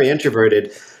 I'm very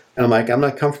introverted. And I'm like, I'm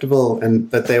not comfortable.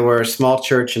 But they were a small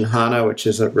church in Hana, which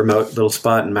is a remote little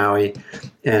spot in Maui.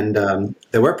 And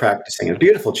they were practicing. A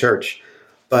beautiful church.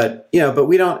 But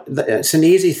we don't, it's an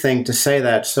easy thing to say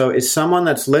that. So it's someone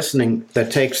that's listening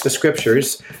that takes the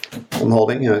scriptures I'm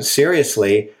holding,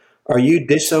 seriously. Are you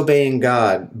disobeying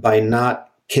God by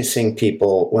not kissing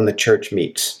people when the church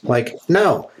meets? Like,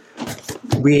 no.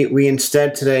 we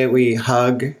instead today we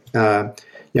hug.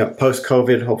 Post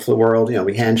COVID, hopeful world.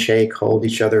 We handshake, hold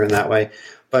each other in that way.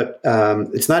 But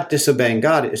it's not disobeying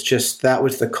God. It's just that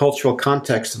was the cultural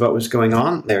context of what was going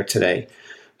on there today.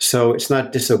 So it's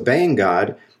not disobeying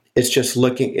God. It's just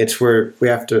it's where we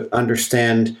have to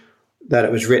understand that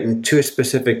it was written to a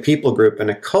specific people group and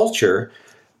a culture,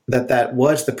 that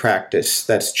was the practice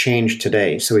that's changed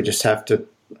today. So we just have to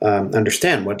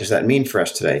understand, what does that mean for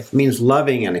us today? It means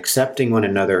loving and accepting one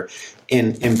another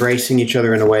and embracing each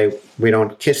other in a way. We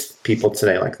don't kiss people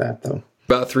today like that, though.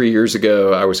 About 3 years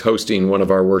ago, I was hosting one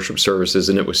of our worship services,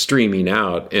 and it was streaming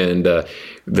out. And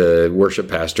the worship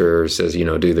pastor says,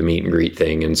 do the meet and greet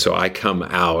thing. And so I come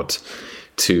out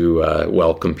to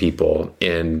welcome people.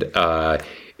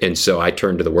 And so I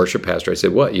turned to the worship pastor. I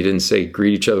said, "What? You didn't say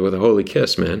greet each other with a holy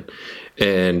kiss, man?"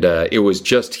 And it was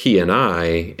just he and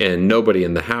I, and nobody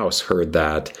in the house heard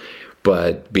that.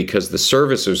 But because the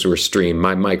services were streamed,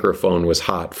 my microphone was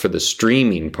hot for the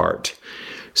streaming part.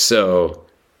 So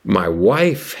my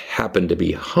wife happened to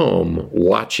be home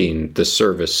watching the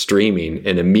service streaming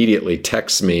and immediately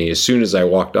texts me as soon as I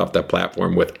walked off that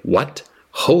platform with, "What?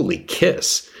 Holy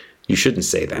kiss. You shouldn't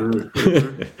say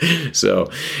that." So,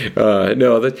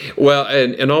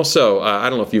 and also, I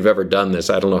don't know if you've ever done this.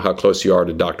 I don't know how close you are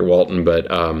to Dr. Walton, but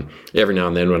every now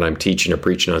and then when I'm teaching or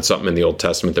preaching on something in the Old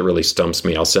Testament that really stumps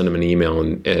me, I'll send him an email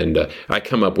and I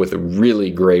come up with a really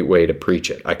great way to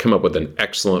preach it. I come up with an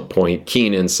excellent point,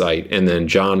 keen insight, and then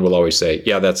John will always say,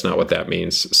 "Yeah, that's not what that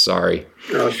means. Sorry."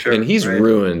 Oh, sure. And he's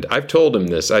ruined. I've told him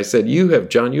this. I said,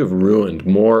 John, you have ruined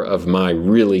more of my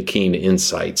really keen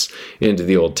insights into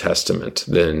the Old Testament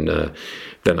than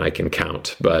I can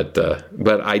count. But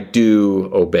I do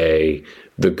obey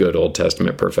the good Old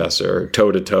Testament professor.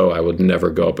 Toe to toe, I would never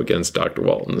go up against Dr.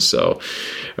 Walton. So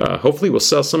hopefully we'll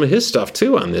sell some of his stuff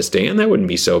too on this, Dan. That wouldn't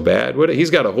be so bad. He's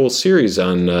got a whole series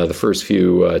on the first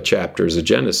few chapters of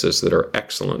Genesis that are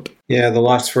excellent. Yeah, the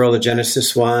Lost World of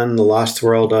Genesis 1, the Lost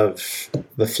World of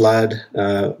the Flood,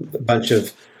 a bunch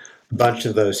of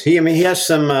those. He has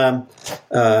some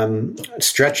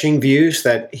stretching views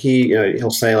that he'll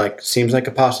say seems like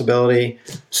a possibility.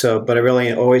 So, but I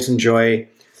really always enjoy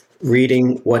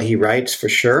reading what he writes for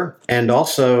sure. And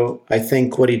also, I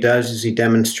think what he does is he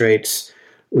demonstrates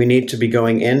we need to be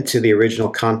going into the original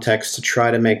context to try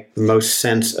to make the most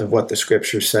sense of what the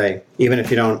scriptures say. Even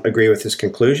if you don't agree with his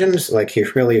conclusions, he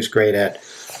really is great at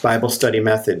Bible study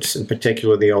methods, in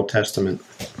particular the Old Testament.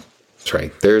 That's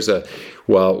right. There's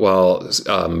while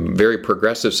very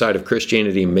progressive side of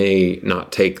Christianity may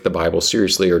not take the Bible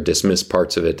seriously or dismiss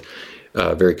parts of it,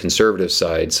 very conservative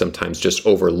side sometimes just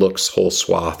overlooks whole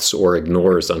swaths or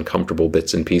ignores uncomfortable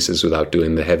bits and pieces without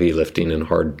doing the heavy lifting and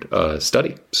hard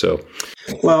study. So,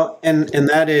 well, and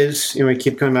that is, we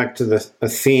keep coming back to the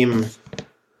theme,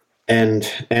 and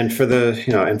for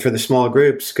the small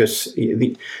groups, because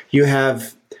you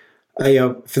have.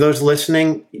 For those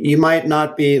listening, you might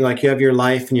not be you have your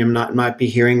life and you might be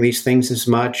hearing these things as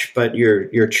much, but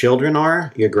your children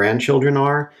are, your grandchildren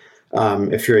are.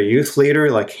 If you're a youth leader,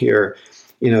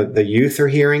 the youth are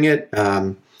hearing it.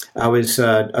 I was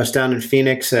down in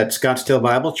Phoenix at Scottsdale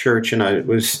Bible Church, and I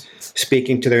was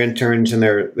speaking to their interns and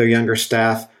their younger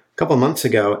staff a couple months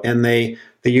ago, and the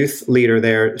youth leader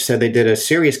there said they did a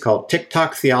series called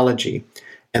TikTok Theology,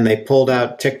 and they pulled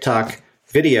out TikTok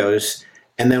videos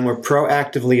and then we're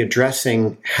proactively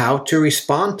addressing how to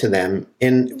respond to them.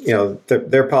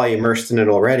 They're probably immersed in it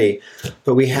already,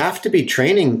 but we have to be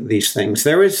training these things.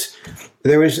 There was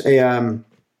when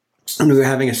we were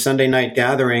having a Sunday night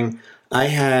gathering, I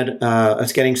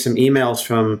was getting some emails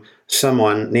from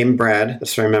someone named Brad,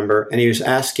 as I remember, and he was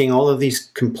asking all of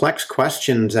these complex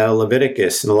questions out of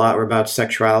Leviticus, and a lot were about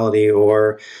sexuality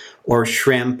or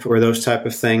shrimp or those type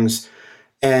of things.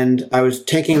 And I was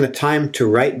taking the time to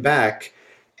write back.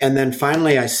 And then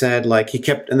finally I said,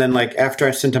 after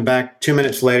I sent him back, 2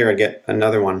 minutes later, I'd get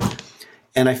another one.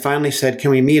 And I finally said,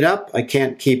 can we meet up? I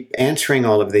can't keep answering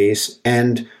all of these.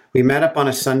 And we met up on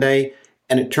a Sunday,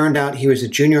 and it turned out he was a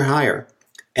junior higher.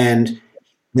 And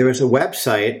there was a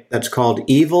website that's called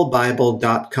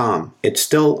evilbible.com. It's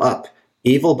still up,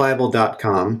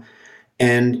 evilbible.com.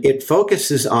 And it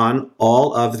focuses on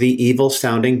all of the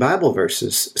evil-sounding Bible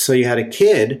verses. So you had a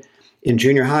kid in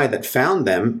junior high that found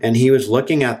them, and he was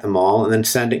looking at them all and then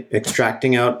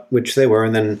extracting out which they were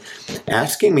and then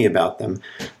asking me about them.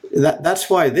 That's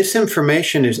why this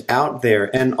information is out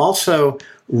there. And also,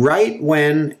 right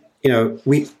when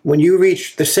when you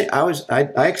reach the same,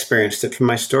 I experienced it from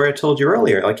my story I told you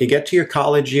earlier. Like, you get to your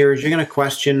college years, you're going to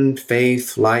question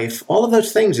faith, life, all of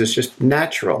those things is just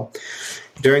natural.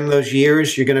 during those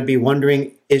years, you're going to be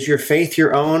wondering, is your faith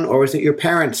your own or is it your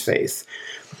parents' faith?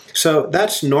 So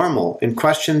that's normal, and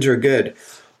questions are good.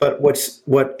 But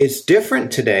what is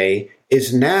different today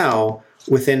is now,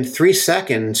 within 3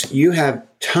 seconds, you have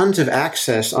tons of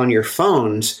access on your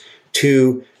phones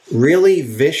to really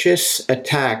vicious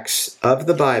attacks of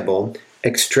the Bible,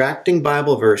 extracting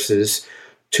Bible verses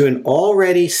to an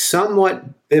already somewhat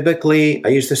biblically, I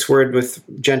use this word with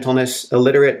gentleness,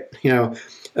 illiterate,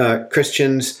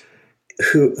 Christians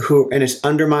who and it's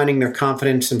undermining their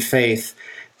confidence and faith.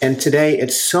 And today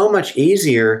it's so much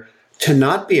easier to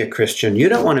not be a Christian. You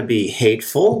don't want to be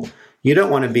hateful. You don't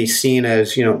want to be seen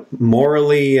as,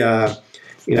 morally,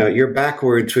 you're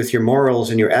backwards with your morals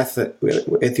and your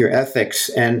with your ethics.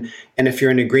 And if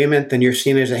you're in agreement, then you're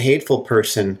seen as a hateful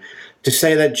person. To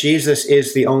say that Jesus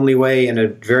is the only way in a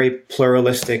very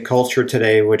pluralistic culture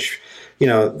today, which,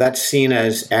 that's seen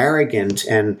as arrogant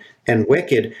and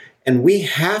wicked. And we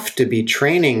have to be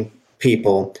training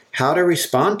people how to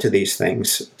respond to these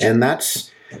things. And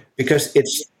that's because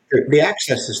the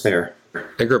access is there.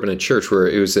 I grew up in a church where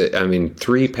it was,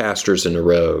 3 pastors in a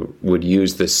row would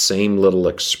use this same little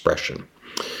expression.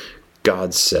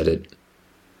 God said it.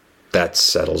 That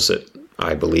settles it.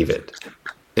 I believe it.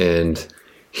 And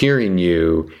hearing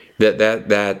you,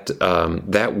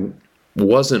 that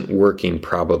wasn't working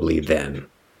probably then.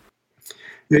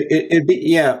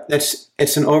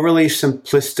 It's an overly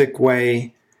simplistic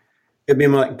way. It'd be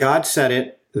more like, God said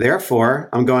it, therefore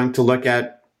I'm going to look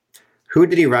at who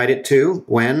did he write it to,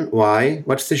 when, why,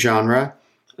 what's the genre,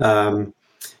 all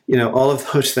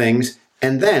of those things,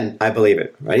 and then I believe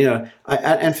it. Right?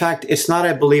 In fact, it's not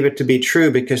I believe it to be true,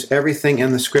 because everything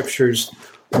in the scriptures,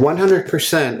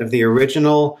 100% of the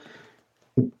original,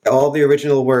 all the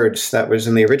original words that was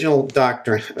in the original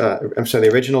the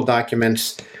original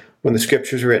documents when the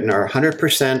scriptures were written are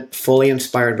 100% fully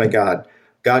inspired by God.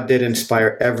 God did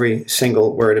inspire every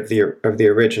single word of the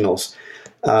originals.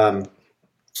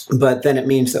 But then it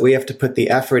means that we have to put the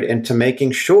effort into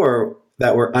making sure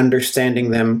that we're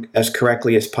understanding them as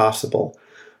correctly as possible.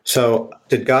 So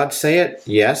did God say it?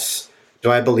 Yes. Do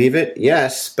I believe it?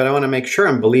 Yes. But I want to make sure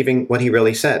I'm believing what he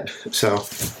really said. So,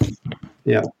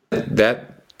 yeah.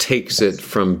 That takes it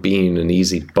from being an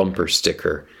easy bumper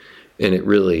sticker. And it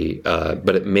really,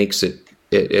 but it makes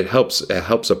it helps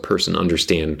a person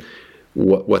understand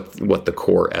what the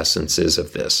core essence is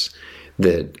of this.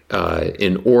 That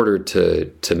in order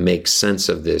to make sense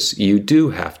of this, you do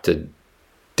have to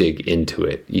dig into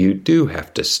it. You do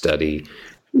have to study.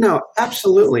 No,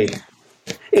 absolutely.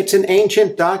 It's an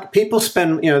ancient doc. People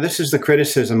spend, this is the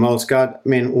criticism most God.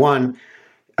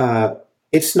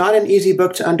 It's not an easy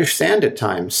book to understand at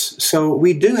times. So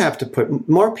we do have to put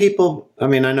more people. I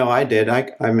know I did.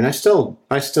 I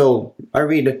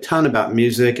read a ton about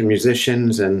music and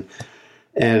musicians and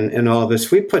all of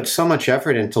this. We put so much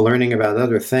effort into learning about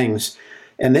other things.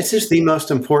 And this is the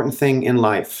most important thing in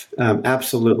life.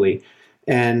 Absolutely.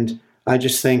 And I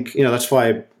just think, that's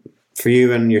why for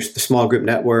you and the small group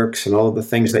networks and all of the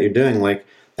things that you're doing,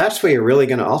 that's where you're really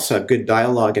going to also have good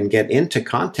dialogue and get into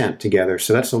content together.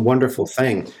 So that's a wonderful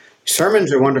thing.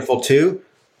 Sermons are wonderful too,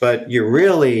 but you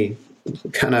really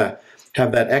kind of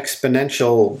have that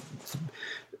exponential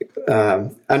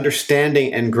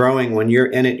understanding and growing when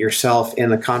you're in it yourself in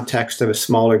the context of a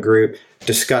smaller group,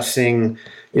 discussing,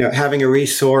 having a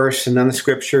resource and then the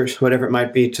scriptures, whatever it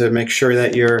might be, to make sure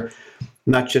that you're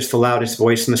not just the loudest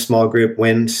voice in the small group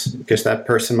wins, because that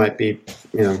person might be,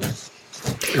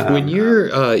 when you're,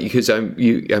 because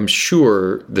I'm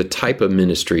sure the type of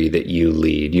ministry that you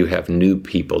lead, you have new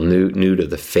people, new to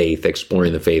the faith,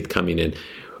 exploring the faith, coming in,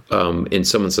 and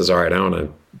someone says, "All right,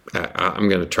 I'm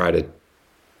going to try to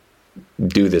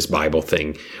do this Bible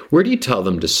thing." Where do you tell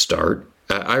them to start?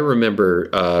 I remember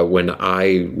when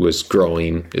I was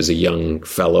growing as a young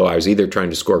fellow, I was either trying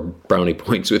to score brownie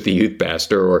points with the youth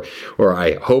pastor, or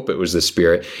I hope it was the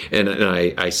Spirit. And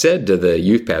I said to the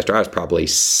youth pastor, I was probably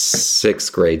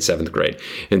 6th grade, 7th grade,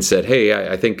 and said, "Hey,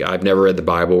 I think I've never read the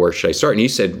Bible. Where should I start?" And he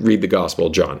said, "Read the Gospel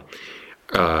of John."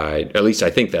 At least I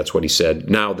think that's what he said.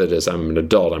 Now that as I'm an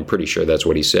adult, I'm pretty sure that's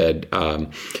what he said.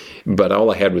 But all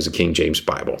I had was a King James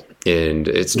Bible. And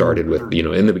it started with,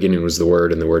 in the beginning was the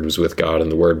Word, and the Word was with God,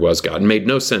 and the Word was God. It made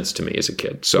no sense to me as a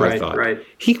kid. So I thought,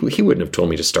 he wouldn't have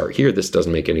told me to start here. This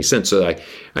doesn't make any sense. So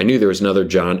I knew there was another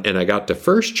John, and I got to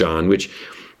 1 John, which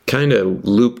kind of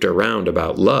looped around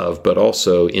about love, but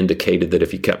also indicated that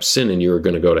if you kept sinning, you were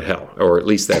going to go to hell. Or at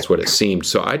least that's what it seemed.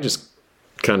 So I just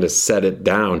kind of set it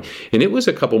down. And it was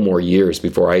a couple more years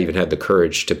before I even had the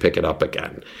courage to pick it up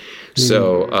again.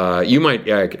 So you might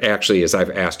actually, as I've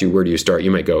asked you, where do you start?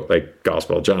 You might go like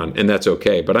Gospel of John, and that's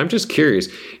okay. But I'm just curious,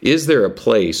 is there a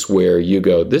place where you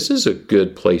go, this is a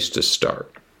good place to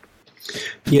start?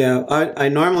 Yeah, I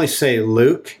normally say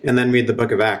Luke and then read the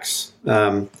book of Acts,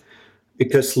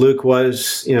 because Luke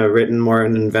was, written more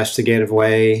in an investigative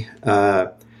way.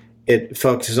 It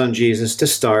focuses on Jesus to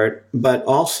start, but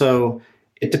also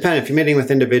it depends. If you're meeting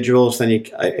with individuals, then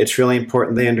it's really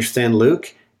important they understand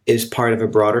Luke is part of a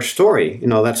broader story.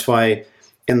 That's why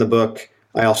in the book,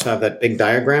 I also have that big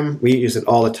diagram. We use it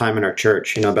all the time in our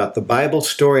church, about the Bible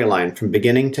storyline from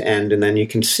beginning to end. And then you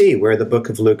can see where the book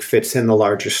of Luke fits in the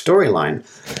larger storyline.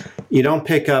 You don't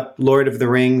pick up Lord of the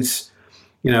Rings,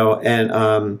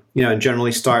 and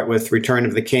generally start with Return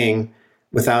of the King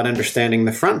without understanding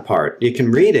the front part. You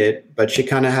can read it, but you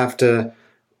kind of have to,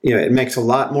 it makes a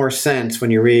lot more sense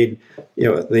when you read,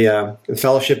 the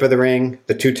Fellowship of the Ring,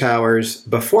 the Two Towers,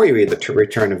 before you read the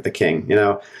Return of the King,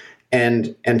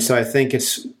 And so I think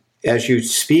it's, as you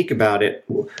speak about it,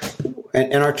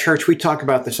 in our church, we talk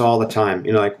about this all the time.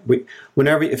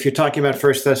 If you're talking about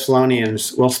 1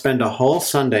 Thessalonians, we'll spend a whole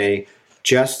Sunday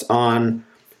just on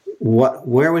what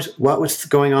was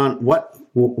going on,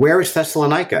 where was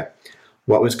Thessalonica?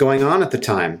 What was going on at the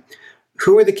time?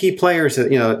 Who were the key players?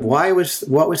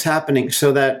 What was happening?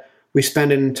 So that we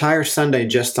spend an entire Sunday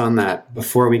just on that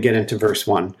before we get into verse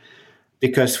 1,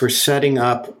 because we're setting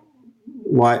up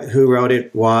who wrote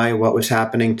it, why, what was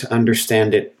happening, to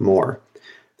understand it more.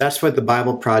 That's what the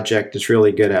Bible Project is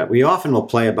really good at. We often will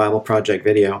play a Bible Project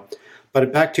video,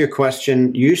 but back to your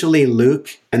question, usually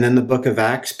Luke and then the book of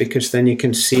Acts, because then you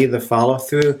can see the follow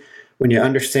through. When you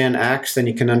understand Acts, then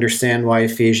you can understand why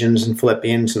Ephesians and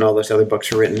Philippians and all those other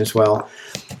books are written as well.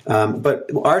 But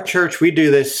our church, we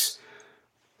do this,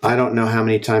 I don't know how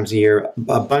many times a year,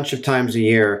 a bunch of times a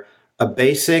year, a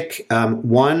basic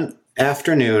one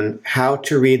afternoon, how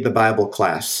to read the Bible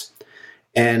class.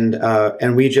 And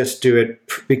we just do it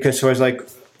because I was like,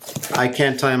 I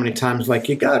can't tell you how many times,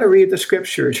 you got to read the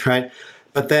scriptures, right?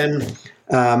 But then,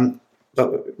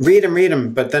 but read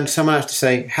them. But then someone has to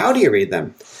say, how do you read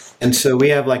them? And so we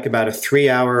have about a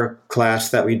 3-hour class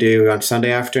that we do on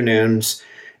Sunday afternoons,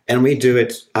 and we do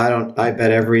it. I bet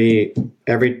every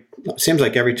seems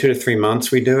like every 2 to 3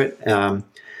 months we do it.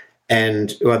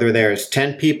 And whether there's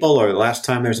 10 people or the last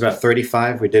time there was about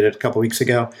 35, we did it a couple weeks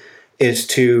ago,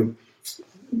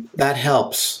 that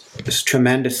helps us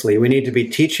tremendously. We need to be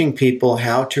teaching people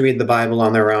how to read the Bible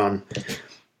on their own.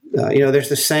 There's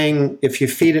the saying, if you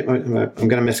feed it, I'm going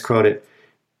to misquote it,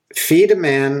 feed a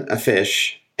man a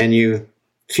fish and you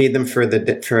feed them for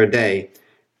a day.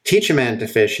 Teach a man to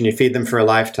fish and you feed them for a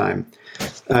lifetime.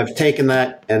 I've taken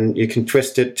that and you can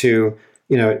twist it to,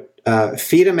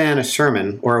 feed a man a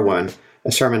sermon,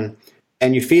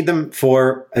 and you feed them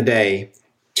for a day.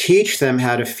 Teach them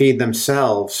how to feed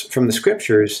themselves from the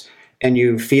scriptures, and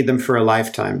you feed them for a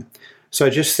lifetime. So I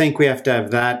just think we have to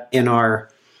have that in our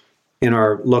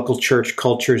local church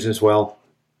cultures as well.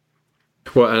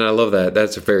 Well, and I love that.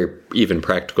 That's a very even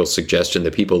practical suggestion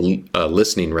that people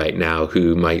listening right now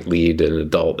who might lead an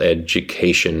adult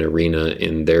education arena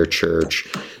in their church,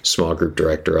 small group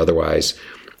director, otherwise,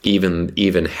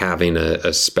 even having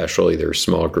a special either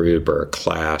small group or a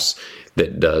class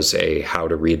that does a how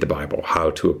to read the Bible, how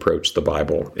to approach the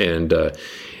Bible. And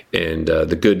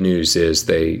the good news is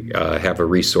they have a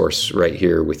resource right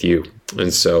here with you.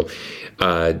 And so,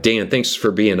 Dan, thanks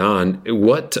for being on.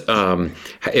 What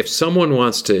if someone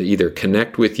wants to either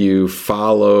connect with you,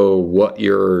 follow what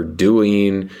you're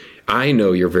doing? I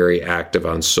know you're very active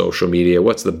on social media.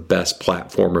 What's the best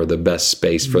platform or the best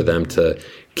space for them to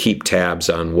keep tabs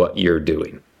on what you're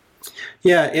doing?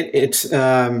 Yeah, it's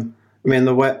the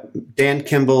web,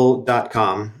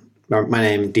 dankimball.com, my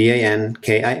name,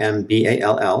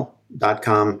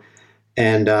 DANKIMBALL.com.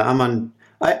 And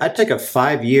I took a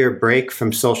 5-year break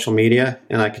from social media,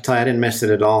 and I could tell you I didn't miss it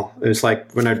at all. It was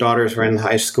like when our daughters were in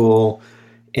high school,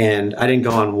 and I didn't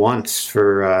go on once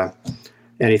for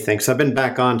anything. So I've been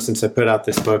back on since I put out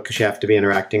this book, because you have to be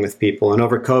interacting with people. And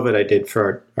over COVID, I did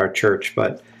for our church,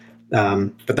 but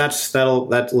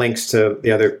that links to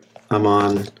the other. I'm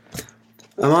on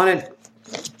it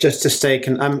just to stay.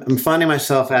 I'm finding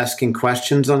myself asking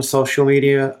questions on social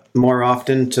media more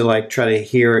often to try to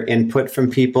hear input from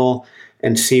people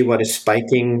and see what is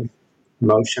spiking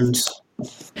emotions.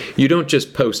 You don't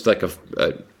just post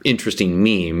a interesting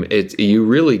meme. You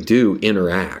really do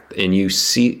interact, and you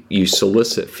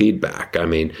solicit feedback. I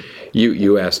mean,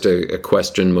 you asked a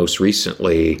question most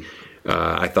recently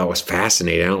I thought was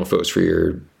fascinating. I don't know if it was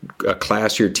for a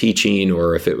class you're teaching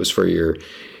or if it was for your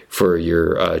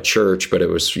church, but it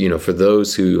was, for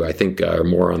those who I think are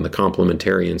more on the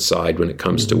complementarian side when it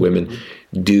comes to women.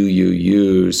 Do you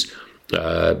use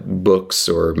books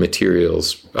or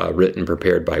materials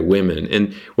prepared by women?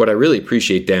 And what I really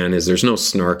appreciate, Dan, is there's no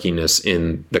snarkiness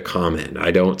in the comment.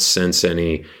 I don't sense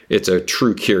any. It's a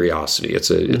true curiosity. It's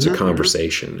a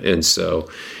conversation, and so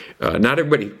not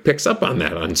everybody picks up on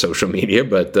that on social media,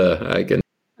 but I can.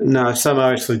 No, some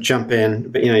obviously jump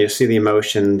in, but you see the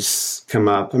emotions come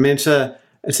up. I mean, it's a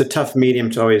tough medium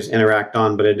to always interact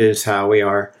on, but it is how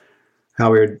we're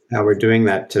doing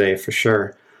that today for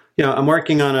sure. I'm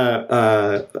working on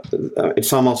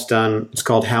it's almost done. It's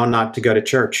called How Not to Go to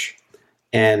Church.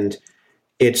 And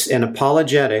it's an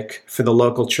apologetic for the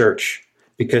local church,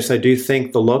 because I do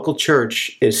think the local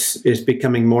church is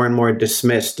becoming more and more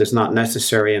dismissed as not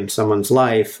necessary in someone's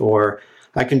life, or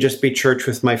I can just be church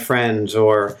with my friends,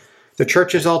 or the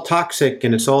church is all toxic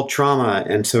and it's all trauma.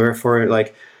 And so therefore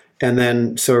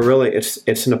so really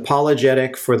it's an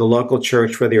apologetic for the local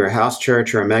church, whether you're a house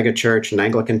church or a mega church, an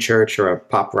Anglican church or a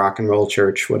pop rock and roll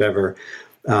church, whatever.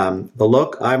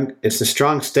 It's a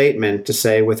strong statement to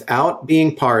say, without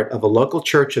being part of a local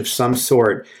church of some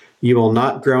sort, you will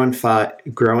not grow and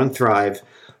thrive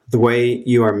the way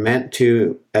you are meant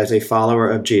to as a follower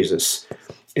of Jesus.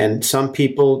 And some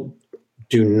people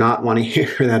do not want to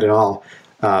hear that at all.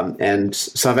 And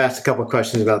so I've asked a couple of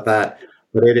questions about that.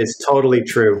 But it is totally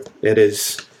true. It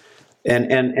is, and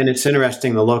it's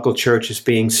interesting. The local church is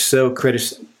being so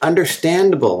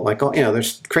understandable. Like,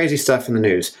 there's crazy stuff in the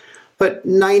news, but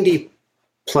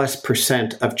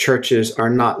 90+% of churches are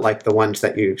not like the ones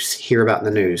that you hear about in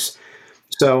the news.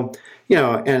 So,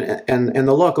 and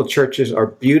the local churches are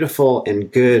beautiful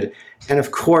and good, and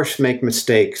of course make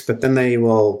mistakes. But then they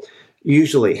will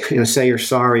usually, say you're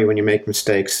sorry when you make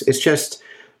mistakes. It's just.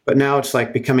 But now it's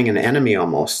like becoming an enemy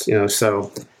almost,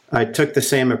 So I took the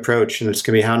same approach, and it's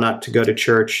going to be How Not to Go to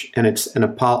Church, and it's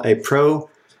the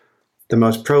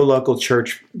most pro-local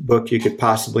church book you could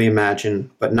possibly imagine,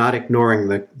 but not ignoring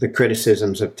the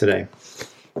criticisms of today.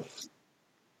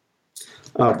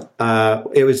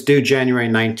 It was due January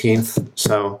 19th,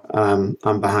 so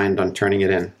I'm behind on turning it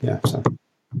in. Yeah, so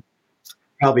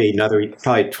probably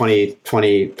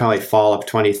fall of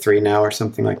 23 now or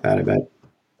something like that, I bet.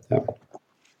 So.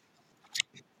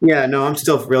 Yeah, no, I'm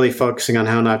still really focusing on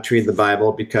how not to read the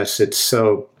Bible because it's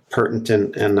so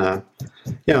pertinent, and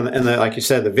like you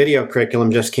said, the video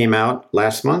curriculum just came out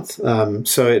last month.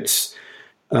 So it's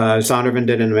Zondervan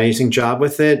did an amazing job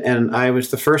with it, and I was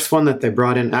the first one that they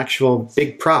brought in actual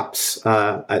big props.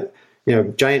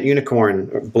 Giant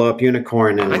unicorn, blow up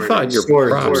unicorn, and I thought your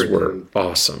props were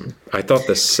awesome. I thought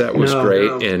the set was great,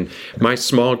 and my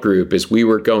small group, as we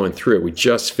were going through it, we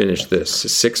just finished this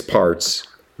 6 parts.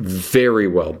 Very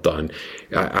well done.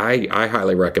 I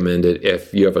highly recommend it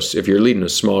if you're leading a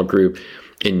small group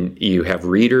and you have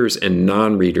readers and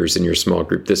non-readers in your small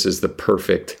group. This is the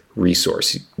perfect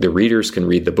resource. The readers can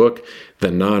read the book,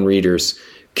 the non-readers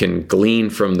can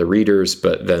glean from the readers,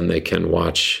 but then they can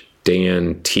watch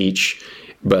Dan teach.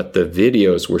 But the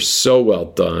videos were so well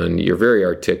done. You're very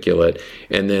articulate.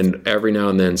 And then every now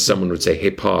and then someone would say,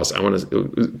 "Hey, pause.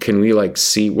 Can we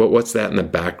see what's that in the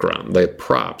background?" The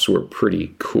props were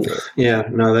pretty cool. Yeah,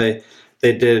 no, they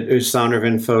did. It was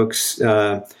Zondervan folks,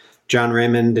 John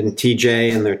Raymond and TJ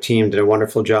and their team did a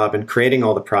wonderful job in creating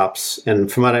all the props.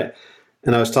 And I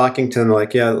was talking to them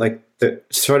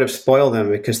sort of spoil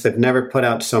them because they've never put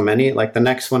out so many. Like the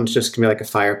next one's just gonna be like a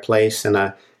fireplace and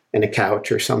a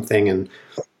couch or something, and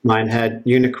mine had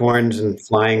unicorns and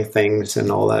flying things and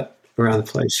all that around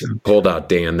the place. Hold out,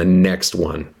 Dan. The next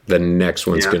one's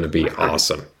going to be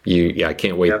awesome. I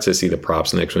can't wait to see the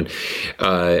props. Next one.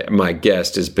 My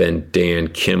guest has been Dan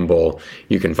Kimball.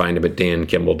 You can find him at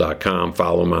dankimball.com.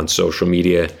 Follow him on social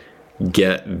media.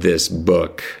 Get this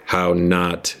book, How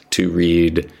Not to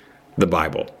Read the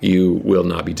Bible. You will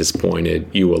not be disappointed.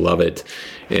 You will love it,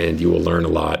 and you will learn a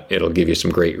lot. It'll give you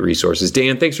some great resources.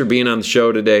 Dan, thanks for being on the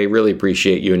show today. Really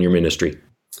appreciate you and your ministry.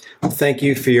 Well, thank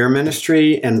you for your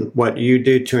ministry and what you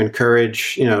do to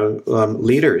encourage,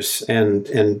 leaders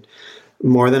and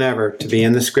more than ever to be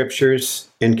in the scriptures,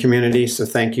 in community. So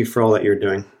thank you for all that you're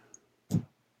doing.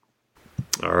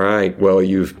 All right. Well,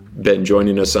 you've been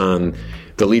joining us on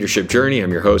The Leadership Journey.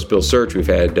 I'm your host, Bill Search. We've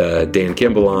had Dan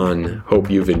Kimball on.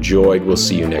 Hope you've enjoyed. We'll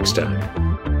see you next time.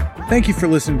 Thank you for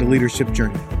listening to Leadership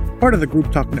Journey, part of the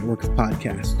Group Talk Network of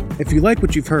podcasts. If you like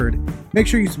what you've heard, make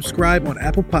sure you subscribe on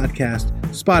Apple Podcasts,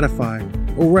 Spotify,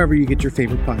 or wherever you get your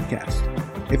favorite podcasts.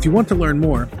 If you want to learn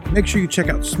more, make sure you check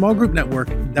out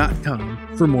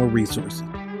smallgroupnetwork.com for more resources.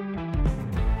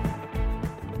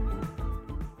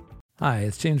 Hi,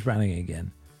 it's James Browning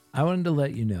again. I wanted to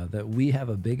let you know that we have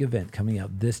a big event coming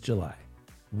up this July.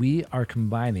 We are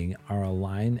combining our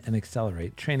Align and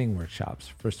Accelerate training workshops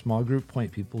for small group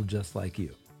point people just like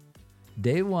you.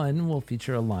 Day one will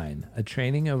feature Align, a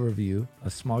training overview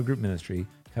of small group ministry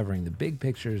covering the big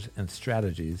pictures and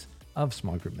strategies of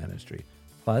small group ministry,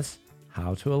 plus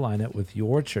how to align it with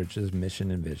your church's mission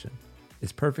and vision.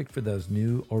 It's perfect for those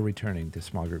new or returning to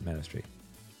small group ministry.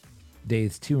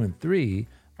 Days 2 and 3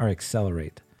 are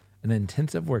Accelerate, an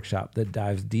intensive workshop that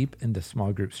dives deep into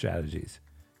small group strategies.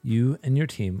 You and your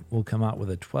team will come out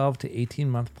with a 12 to 18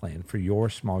 month plan for your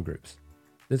small groups.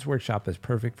 This workshop is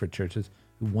perfect for churches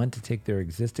who want to take their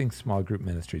existing small group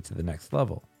ministry to the next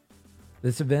level.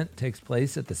 This event takes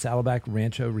place at the Saddleback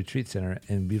Rancho Retreat Center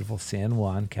in beautiful San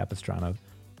Juan Capistrano,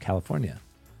 California.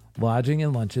 Lodging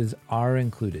and lunches are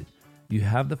included. You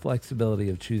have the flexibility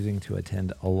of choosing to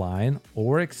attend Align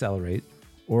or Accelerate,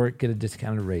 or get a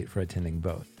discounted rate for attending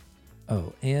both.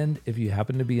 Oh, and if you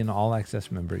happen to be an All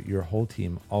Access member, your whole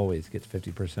team always gets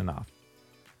 50% off.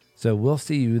 So we'll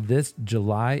see you this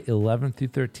July 11th through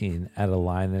 13 at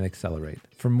Align and Accelerate.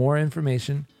 For more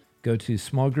information, go to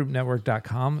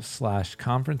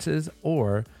smallgroupnetwork.com/conferences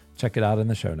or check it out in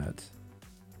the show notes.